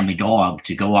the family dog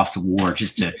to go off to war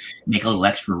just to make a little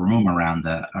extra room around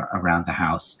the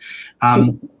house.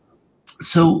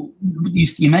 So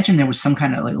you mentioned there was some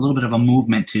kind of a little bit of a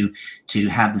movement to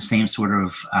have the same sort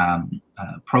of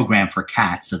program for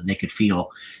cats so they could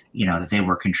feel, that they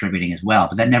were contributing as well.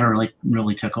 But that never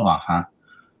really took off, huh?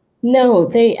 No,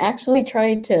 they actually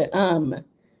tried to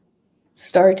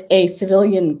start a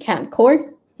civilian cat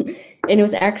corps, and it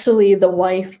was actually the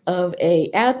wife of a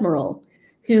admiral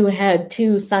who had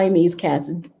 2 Siamese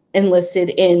cats enlisted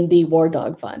in the War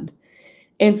Dog Fund.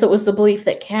 And so it was the belief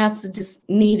that cats just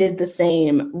needed the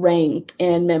same rank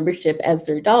and membership as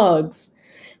their dogs,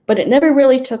 but it never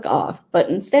really took off. But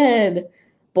instead,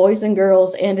 boys and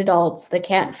girls and adults, the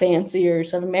cat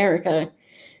fanciers of America,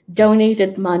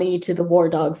 donated money to the War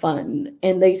Dog Fund,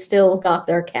 and they still got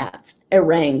their cats a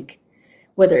rank,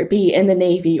 whether it be in the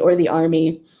Navy or the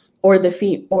Army or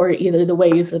or either the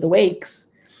Waves or the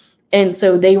Wakes. And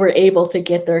so they were able to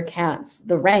get their cats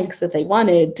the ranks that they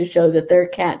wanted to show that their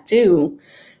cat too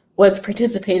was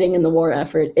participating in the war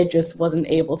effort. It just wasn't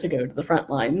able to go to the front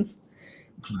lines.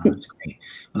 Oh, that's great.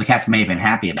 Well, the cats may have been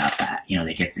happy about that.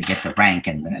 They get the rank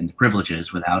and the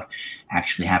privileges without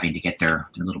actually having to get their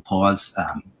little paws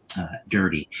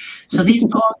dirty. So these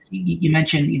dogs you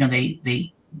mentioned,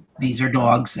 these are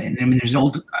dogs, and I mean,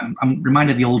 I'm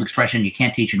reminded of the old expression, you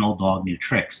can't teach an old dog new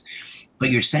tricks. But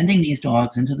you're sending these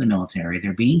dogs into the military.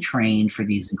 They're being trained for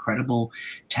these incredible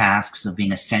tasks of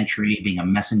being a sentry, being a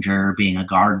messenger, being a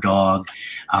guard dog.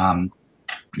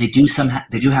 They do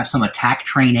have some attack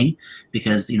training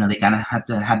because they gotta have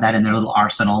to have that in their little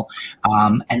arsenal.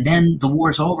 And then the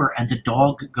war's over and the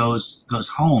dog goes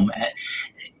home.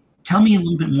 Tell me a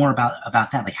little bit more about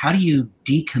that. Like, how do you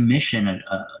decommission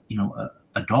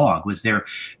a dog? Was there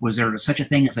such a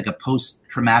thing as like a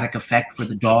post-traumatic effect for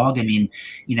the dog? I mean,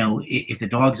 if the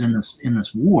dog's in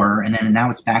this war and then now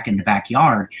it's back in the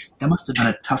backyard, that must have been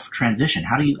a tough transition.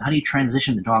 How do you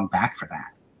transition the dog back for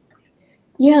that?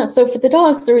 Yeah, so for the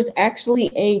dogs, there was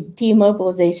actually a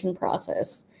demobilization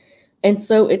process. And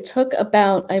so it took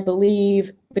about, I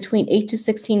believe, between 8 to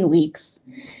 16 weeks.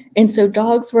 And so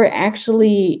dogs were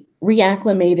actually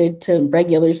reacclimated to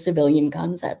regular civilian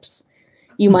concepts.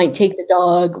 You might take the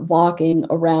dog walking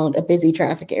around a busy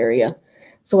traffic area,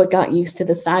 so it got used to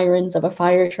the sirens of a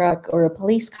fire truck or a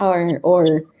police car or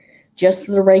just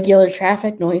the regular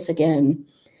traffic noise again.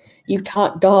 You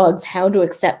taught dogs how to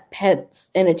accept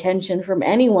pets and attention from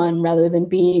anyone rather than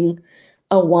being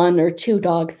a 1 or 2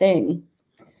 dog thing.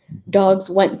 Dogs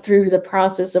went through the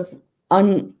process of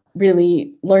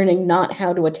really learning not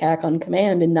how to attack on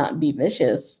command and not be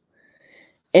vicious.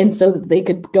 And so that they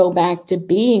could go back to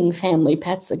being family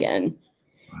pets again.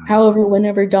 Wow. However,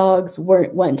 whenever dogs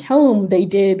went home, they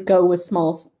did go with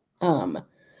small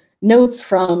notes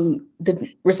from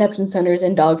the reception centers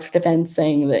and Dogs for Defense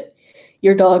saying that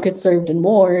your dog had served in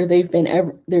war.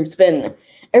 There's been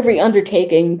every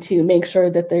undertaking to make sure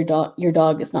that your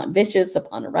dog is not vicious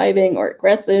upon arriving or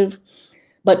aggressive,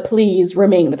 but please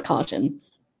remain with caution.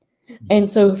 And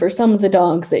so for some of the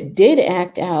dogs that did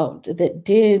act out, that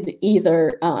did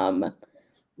either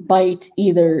bite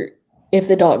either if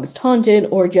the dog was taunted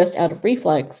or just out of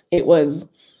reflex, it was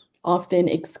often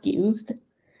excused.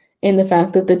 And the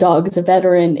fact that the dog is a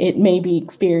veteran, it may be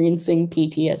experiencing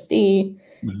PTSD.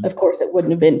 Mm-hmm. Of course, it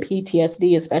wouldn't have been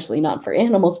PTSD, especially not for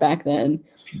animals back then.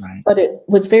 Right. But it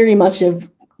was very much of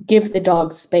give the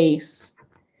dog space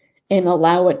and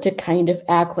allow it to kind of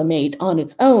acclimate on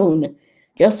its own,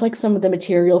 just like some of the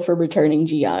material for returning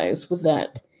GIs was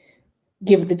that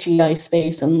give the GI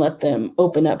space and let them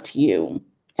open up to you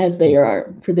as they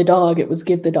are. For the dog, it was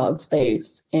give the dog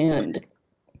space and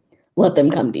let them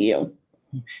come to you.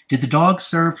 Did the dog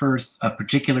serve for a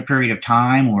particular period of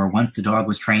time, or once the dog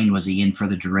was trained, was he in for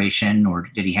the duration, or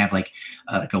did he have like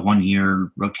a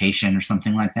 1-year rotation or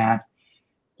something like that?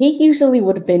 He usually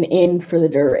would have been in for the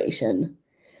duration.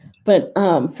 But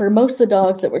for most of the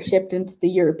dogs that were shipped into the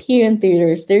European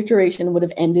theaters, their duration would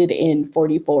have ended in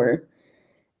 44.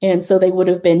 And so they would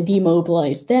have been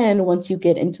demobilized then once you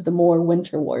get into the more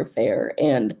winter warfare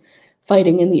and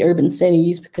fighting in the urban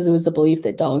cities, because it was the belief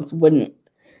that dogs weren't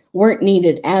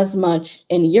needed as much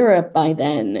in Europe by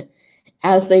then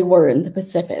as they were in the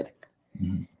Pacific.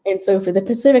 Mm-hmm. And so for the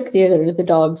Pacific theater, the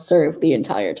dogs served the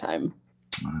entire time.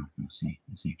 Wow, I see.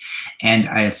 And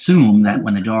I assume that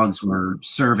when the dogs were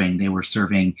serving, they were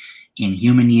serving in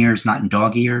human years, not in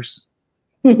dog years?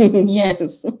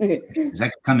 Yes. Because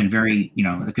that could come in very,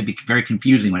 it could be very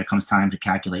confusing when it comes time to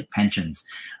calculate pensions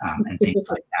and things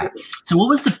like that. So, what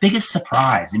was the biggest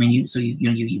surprise? I mean,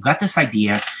 you've got this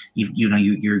idea.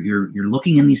 You're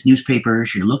looking in these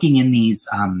newspapers. You're looking in these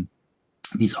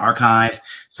archives.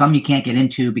 Some you can't get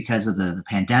into because of the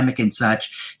pandemic and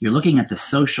such. You're looking at the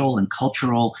social and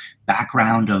cultural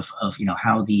background of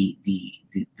how the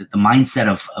mindset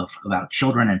of about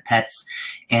children and pets,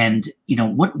 and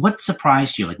what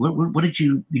surprised you? Like what did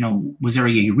you was there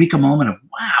a eureka moment of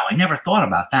wow, I never thought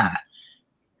about that?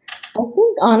 I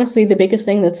think honestly the biggest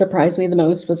thing that surprised me the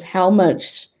most was how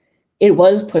much it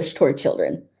was pushed toward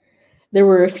children. There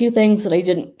were a few things that I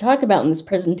didn't talk about in this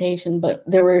presentation, but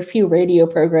there were a few radio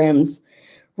programs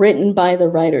written by the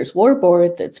Writers' War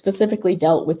Board that specifically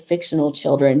dealt with fictional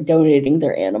children donating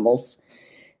their animals.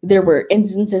 There were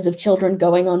instances of children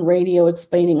going on radio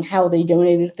explaining how they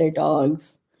donated their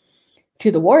dogs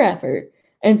to the war effort.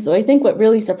 And so I think what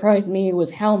really surprised me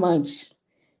was how much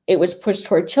it was pushed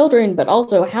toward children, but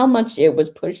also how much it was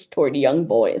pushed toward young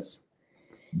boys.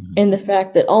 Mm-hmm. And the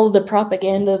fact that all of the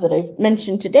propaganda that I've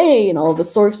mentioned today and all the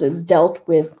sources dealt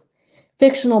with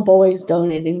fictional boys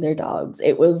donating their dogs.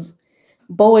 It was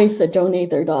boys that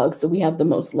donate their dogs that we have the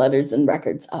most letters and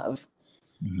records of.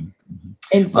 Mm-hmm.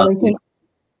 And so I think...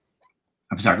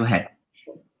 I'm sorry, go ahead.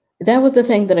 That was the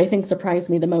thing that I think surprised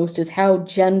me the most, is how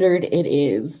gendered it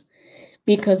is,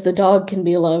 because the dog can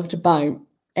be loved by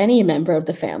any member of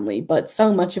the family, but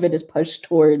so much of it is pushed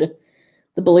toward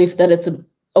the belief that it's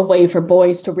a way for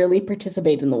boys to really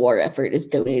participate in the war effort is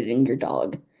donating your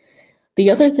dog.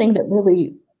 The other thing that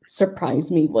really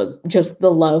surprised me was just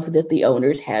the love that the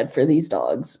owners had for these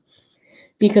dogs.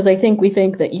 Because I think we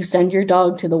think that you send your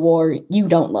dog to the war, you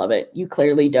don't love it. You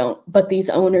clearly don't. But these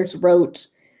owners wrote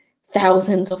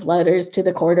thousands of letters to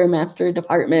the quartermaster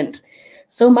department,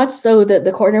 so much so that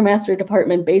the quartermaster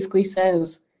department basically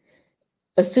says,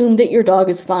 assume that your dog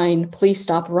is fine, please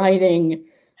stop writing.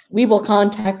 We will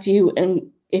contact you and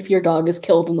if your dog is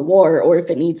killed in the war or if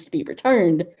it needs to be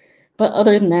returned. But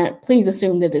other than that, please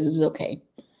assume that it is okay.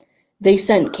 They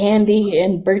sent candy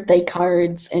and birthday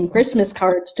cards and Christmas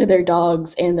cards to their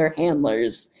dogs and their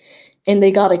handlers. And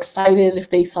they got excited if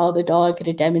they saw the dog at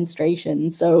a demonstration.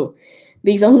 So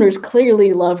these owners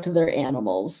clearly loved their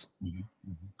animals. Mm-hmm.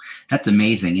 That's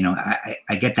amazing.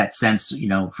 I get that sense,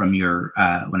 from your,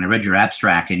 when I read your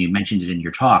abstract and you mentioned it in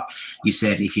your talk, you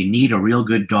said, if you need a real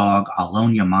good dog, I'll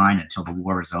loan you mine until the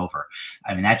war is over.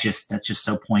 I mean, that's just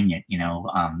so poignant,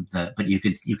 but you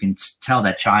can tell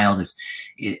that child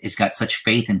is got such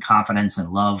faith and confidence and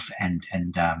love and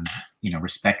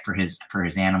respect for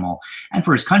his animal and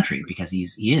for his country, because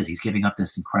he's giving up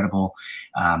this incredible,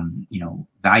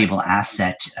 valuable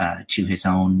asset to his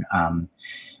own,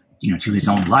 to his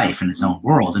own life and his own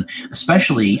world. And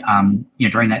especially,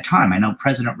 during that time, I know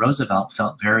President Roosevelt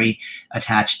felt very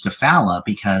attached to Fowler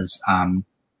because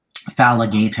Fowler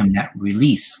gave him that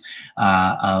release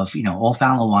of, all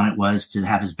Fowler wanted was to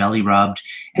have his belly rubbed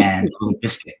and a little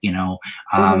biscuit,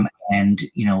 and,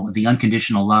 the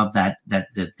unconditional love that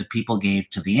the people gave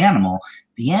to the animal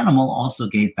also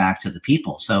gave back to the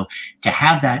people. So to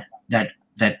have that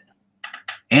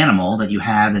animal that you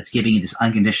have that's giving you this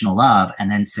unconditional love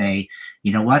and then say,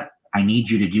 you know what, I need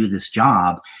you to do this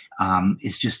job,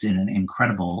 is just an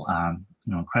incredible,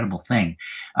 incredible thing.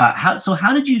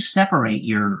 How did you separate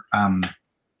your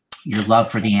your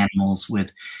love for the animals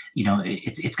with, you know,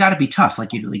 it's got to be tough.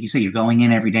 Like you say, you're going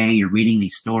in every day, you're reading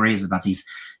these stories about these,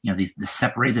 you know,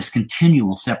 this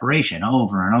continual separation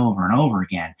over and over and over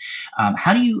again.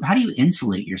 How do you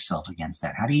insulate yourself against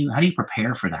that? How do you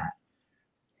prepare for that?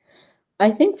 I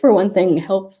think for one thing,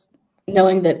 helps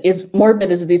knowing that as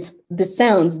morbid as this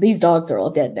sounds, these dogs are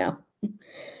all dead now.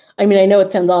 I mean, I know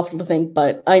it sounds awful to think,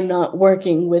 but I'm not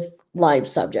working with live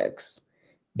subjects.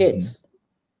 It's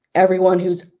everyone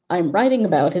who's I'm writing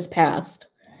about has passed.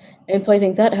 And so I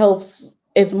think that helps,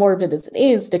 as morbid as it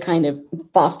is, to kind of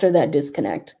foster that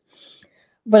disconnect.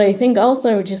 But I think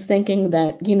also just thinking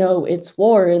that, you know, it's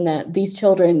war and that these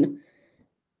children,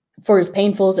 for as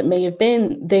painful as it may have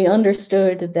been, they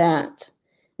understood that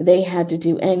they had to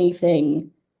do anything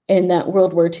and that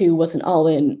World War II was an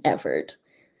all-in effort.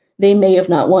 They may have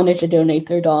not wanted to donate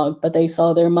their dog, but they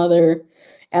saw their mother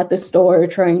at the store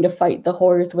trying to fight the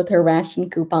hordes with her ration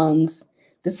coupons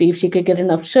to see if she could get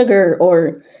enough sugar,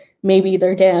 or maybe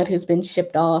their dad who's been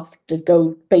shipped off to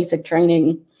go basic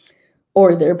training,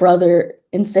 or their brother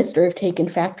and sister have taken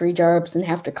factory jobs and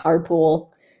have to carpool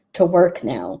to work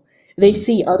now. They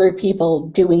see other people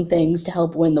doing things to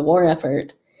help win the war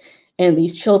effort. And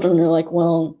these children are like,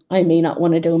 well, I may not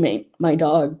want to donate my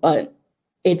dog, but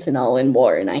it's an all-in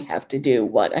war and I have to do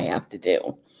what I have to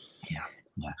do.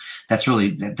 Yeah,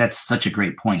 that's such a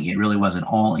great point. It really was an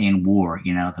all-in war.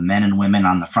 You know, the men and women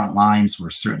on the front lines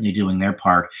were certainly doing their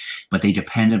part, but they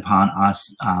depended upon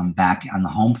us back on the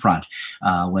home front,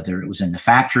 whether it was in the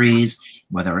factories,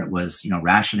 whether it was, you know,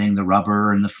 rationing the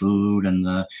rubber and the food and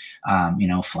the, you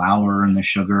know, flour and the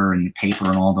sugar and the paper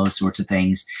and all those sorts of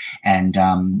things. And,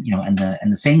 you know, and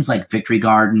the things like victory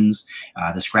gardens,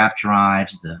 the scrap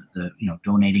drives, the you know,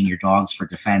 donating your dogs for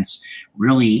defense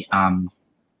really,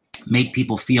 make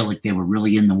people feel like they were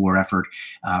really in the war effort,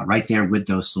 right there with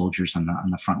those soldiers on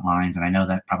the front lines. And I know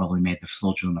that probably made the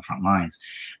soldiers on the front lines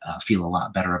feel a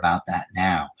lot better about that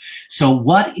now. So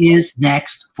what is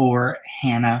next for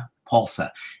Hannah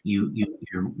Palsa?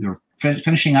 You're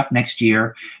finishing up next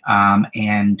year,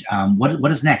 and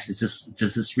what is next?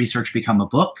 Does this research become a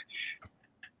book?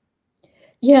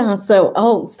 Yeah, so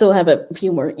I'll still have a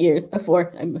few more years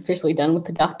before I'm officially done with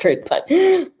the doctorate, but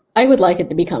I would like it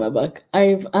to become a book.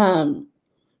 I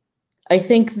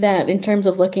think that in terms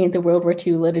of looking at the World War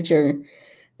II literature,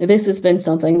 this has been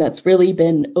something that's really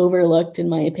been overlooked, in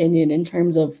my opinion, in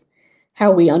terms of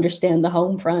how we understand the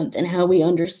home front and how we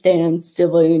understand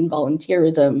civilian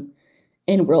volunteerism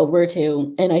in World War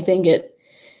II. And I think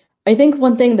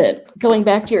one thing that, going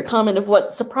back to your comment of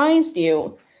what surprised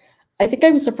you, I think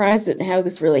I was surprised at how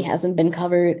this really hasn't been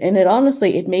covered. And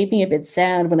it made me a bit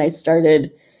sad when I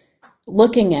started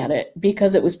looking at it,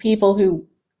 because it was people who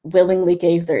willingly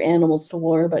gave their animals to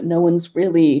war, but no one's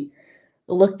really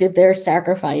looked at their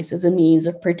sacrifice as a means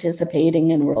of participating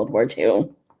in World War II.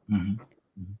 Mm-hmm.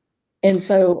 And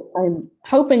so I'm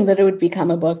hoping that it would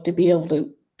become a book to be able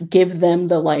to give them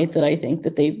the light that I think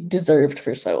that they deserved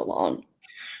for so long.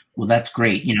 Well, that's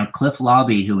great. You know, Cliff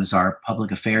Lobby, who is our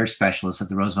public affairs specialist at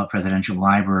the Roosevelt Presidential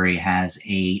Library, has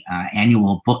a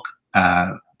annual book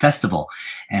festival,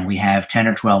 and we have 10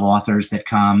 or 12 authors that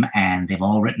come, and they've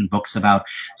all written books about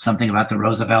something about the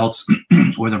Roosevelts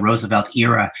or the Roosevelt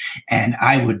era. And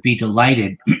I would be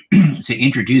delighted to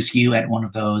introduce you at one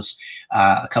of those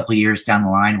a couple of years down the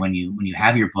line when you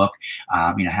have your book.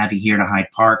 You know, have you here to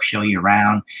Hyde Park, show you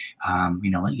around,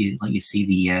 you know, let you see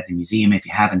the museum if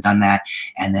you haven't done that,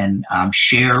 and then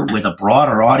share with a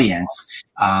broader audience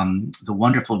the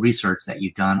wonderful research that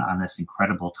you've done on this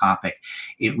incredible topic.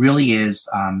 It really is,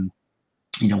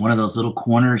 you know, one of those little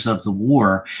corners of the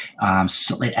war,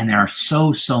 and there are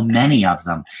so many of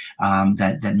them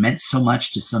that meant so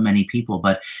much to so many people.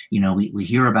 But you know, we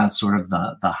hear about sort of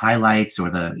the highlights or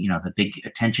the, you know, the big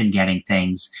attention getting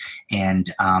things,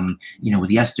 and you know, with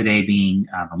yesterday being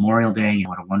Memorial Day, you know,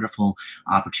 what a wonderful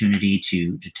opportunity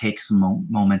to take some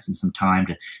moments and some time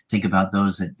to think about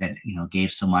those that you know,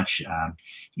 gave so much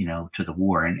you know, to the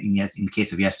war. And yes, in the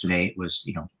case of yesterday, it was,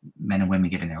 you know, men and women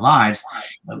giving their lives.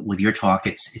 With your talk,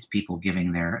 it's people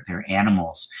giving their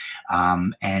animals,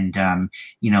 and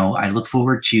you know, I look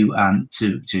forward to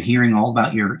hearing all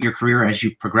about your career as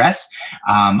you progress.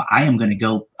 I am going to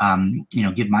go, you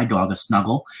know, give my dog a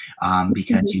snuggle,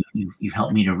 because you've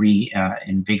helped me to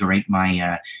reinvigorate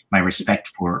my my respect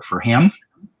for him.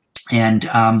 And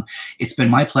it's been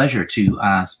my pleasure to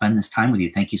spend this time with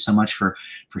you. Thank you so much for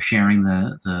sharing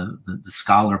the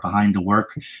scholar behind the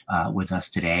work with us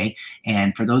today.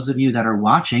 And for those of you that are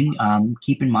watching,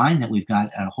 keep in mind that we've got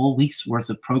a whole week's worth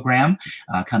of program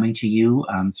coming to you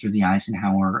through the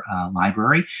Eisenhower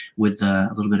Library, with a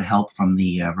little bit of help from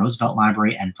the Roosevelt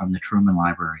Library and from the Truman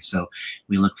Library. So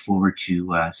we look forward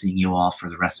to seeing you all for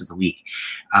the rest of the week.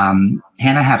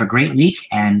 Hannah, have a great week,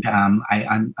 and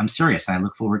I'm serious. I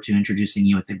look forward to introducing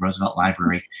you at the Roosevelt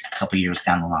Library a couple years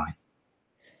down the line.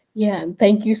 Yeah,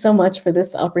 thank you so much for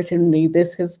this opportunity.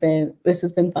 This has been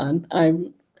fun.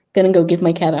 I'm gonna go give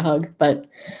my cat a hug, but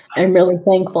I'm really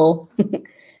thankful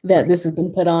that this has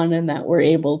been put on and that we're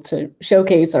able to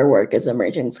showcase our work as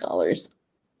emerging scholars.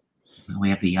 We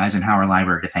have the Eisenhower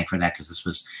Library to thank for that, because this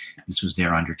was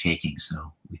their undertaking.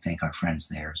 So we thank our friends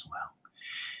there as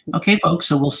well. Okay, folks,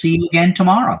 so we'll see you again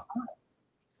tomorrow.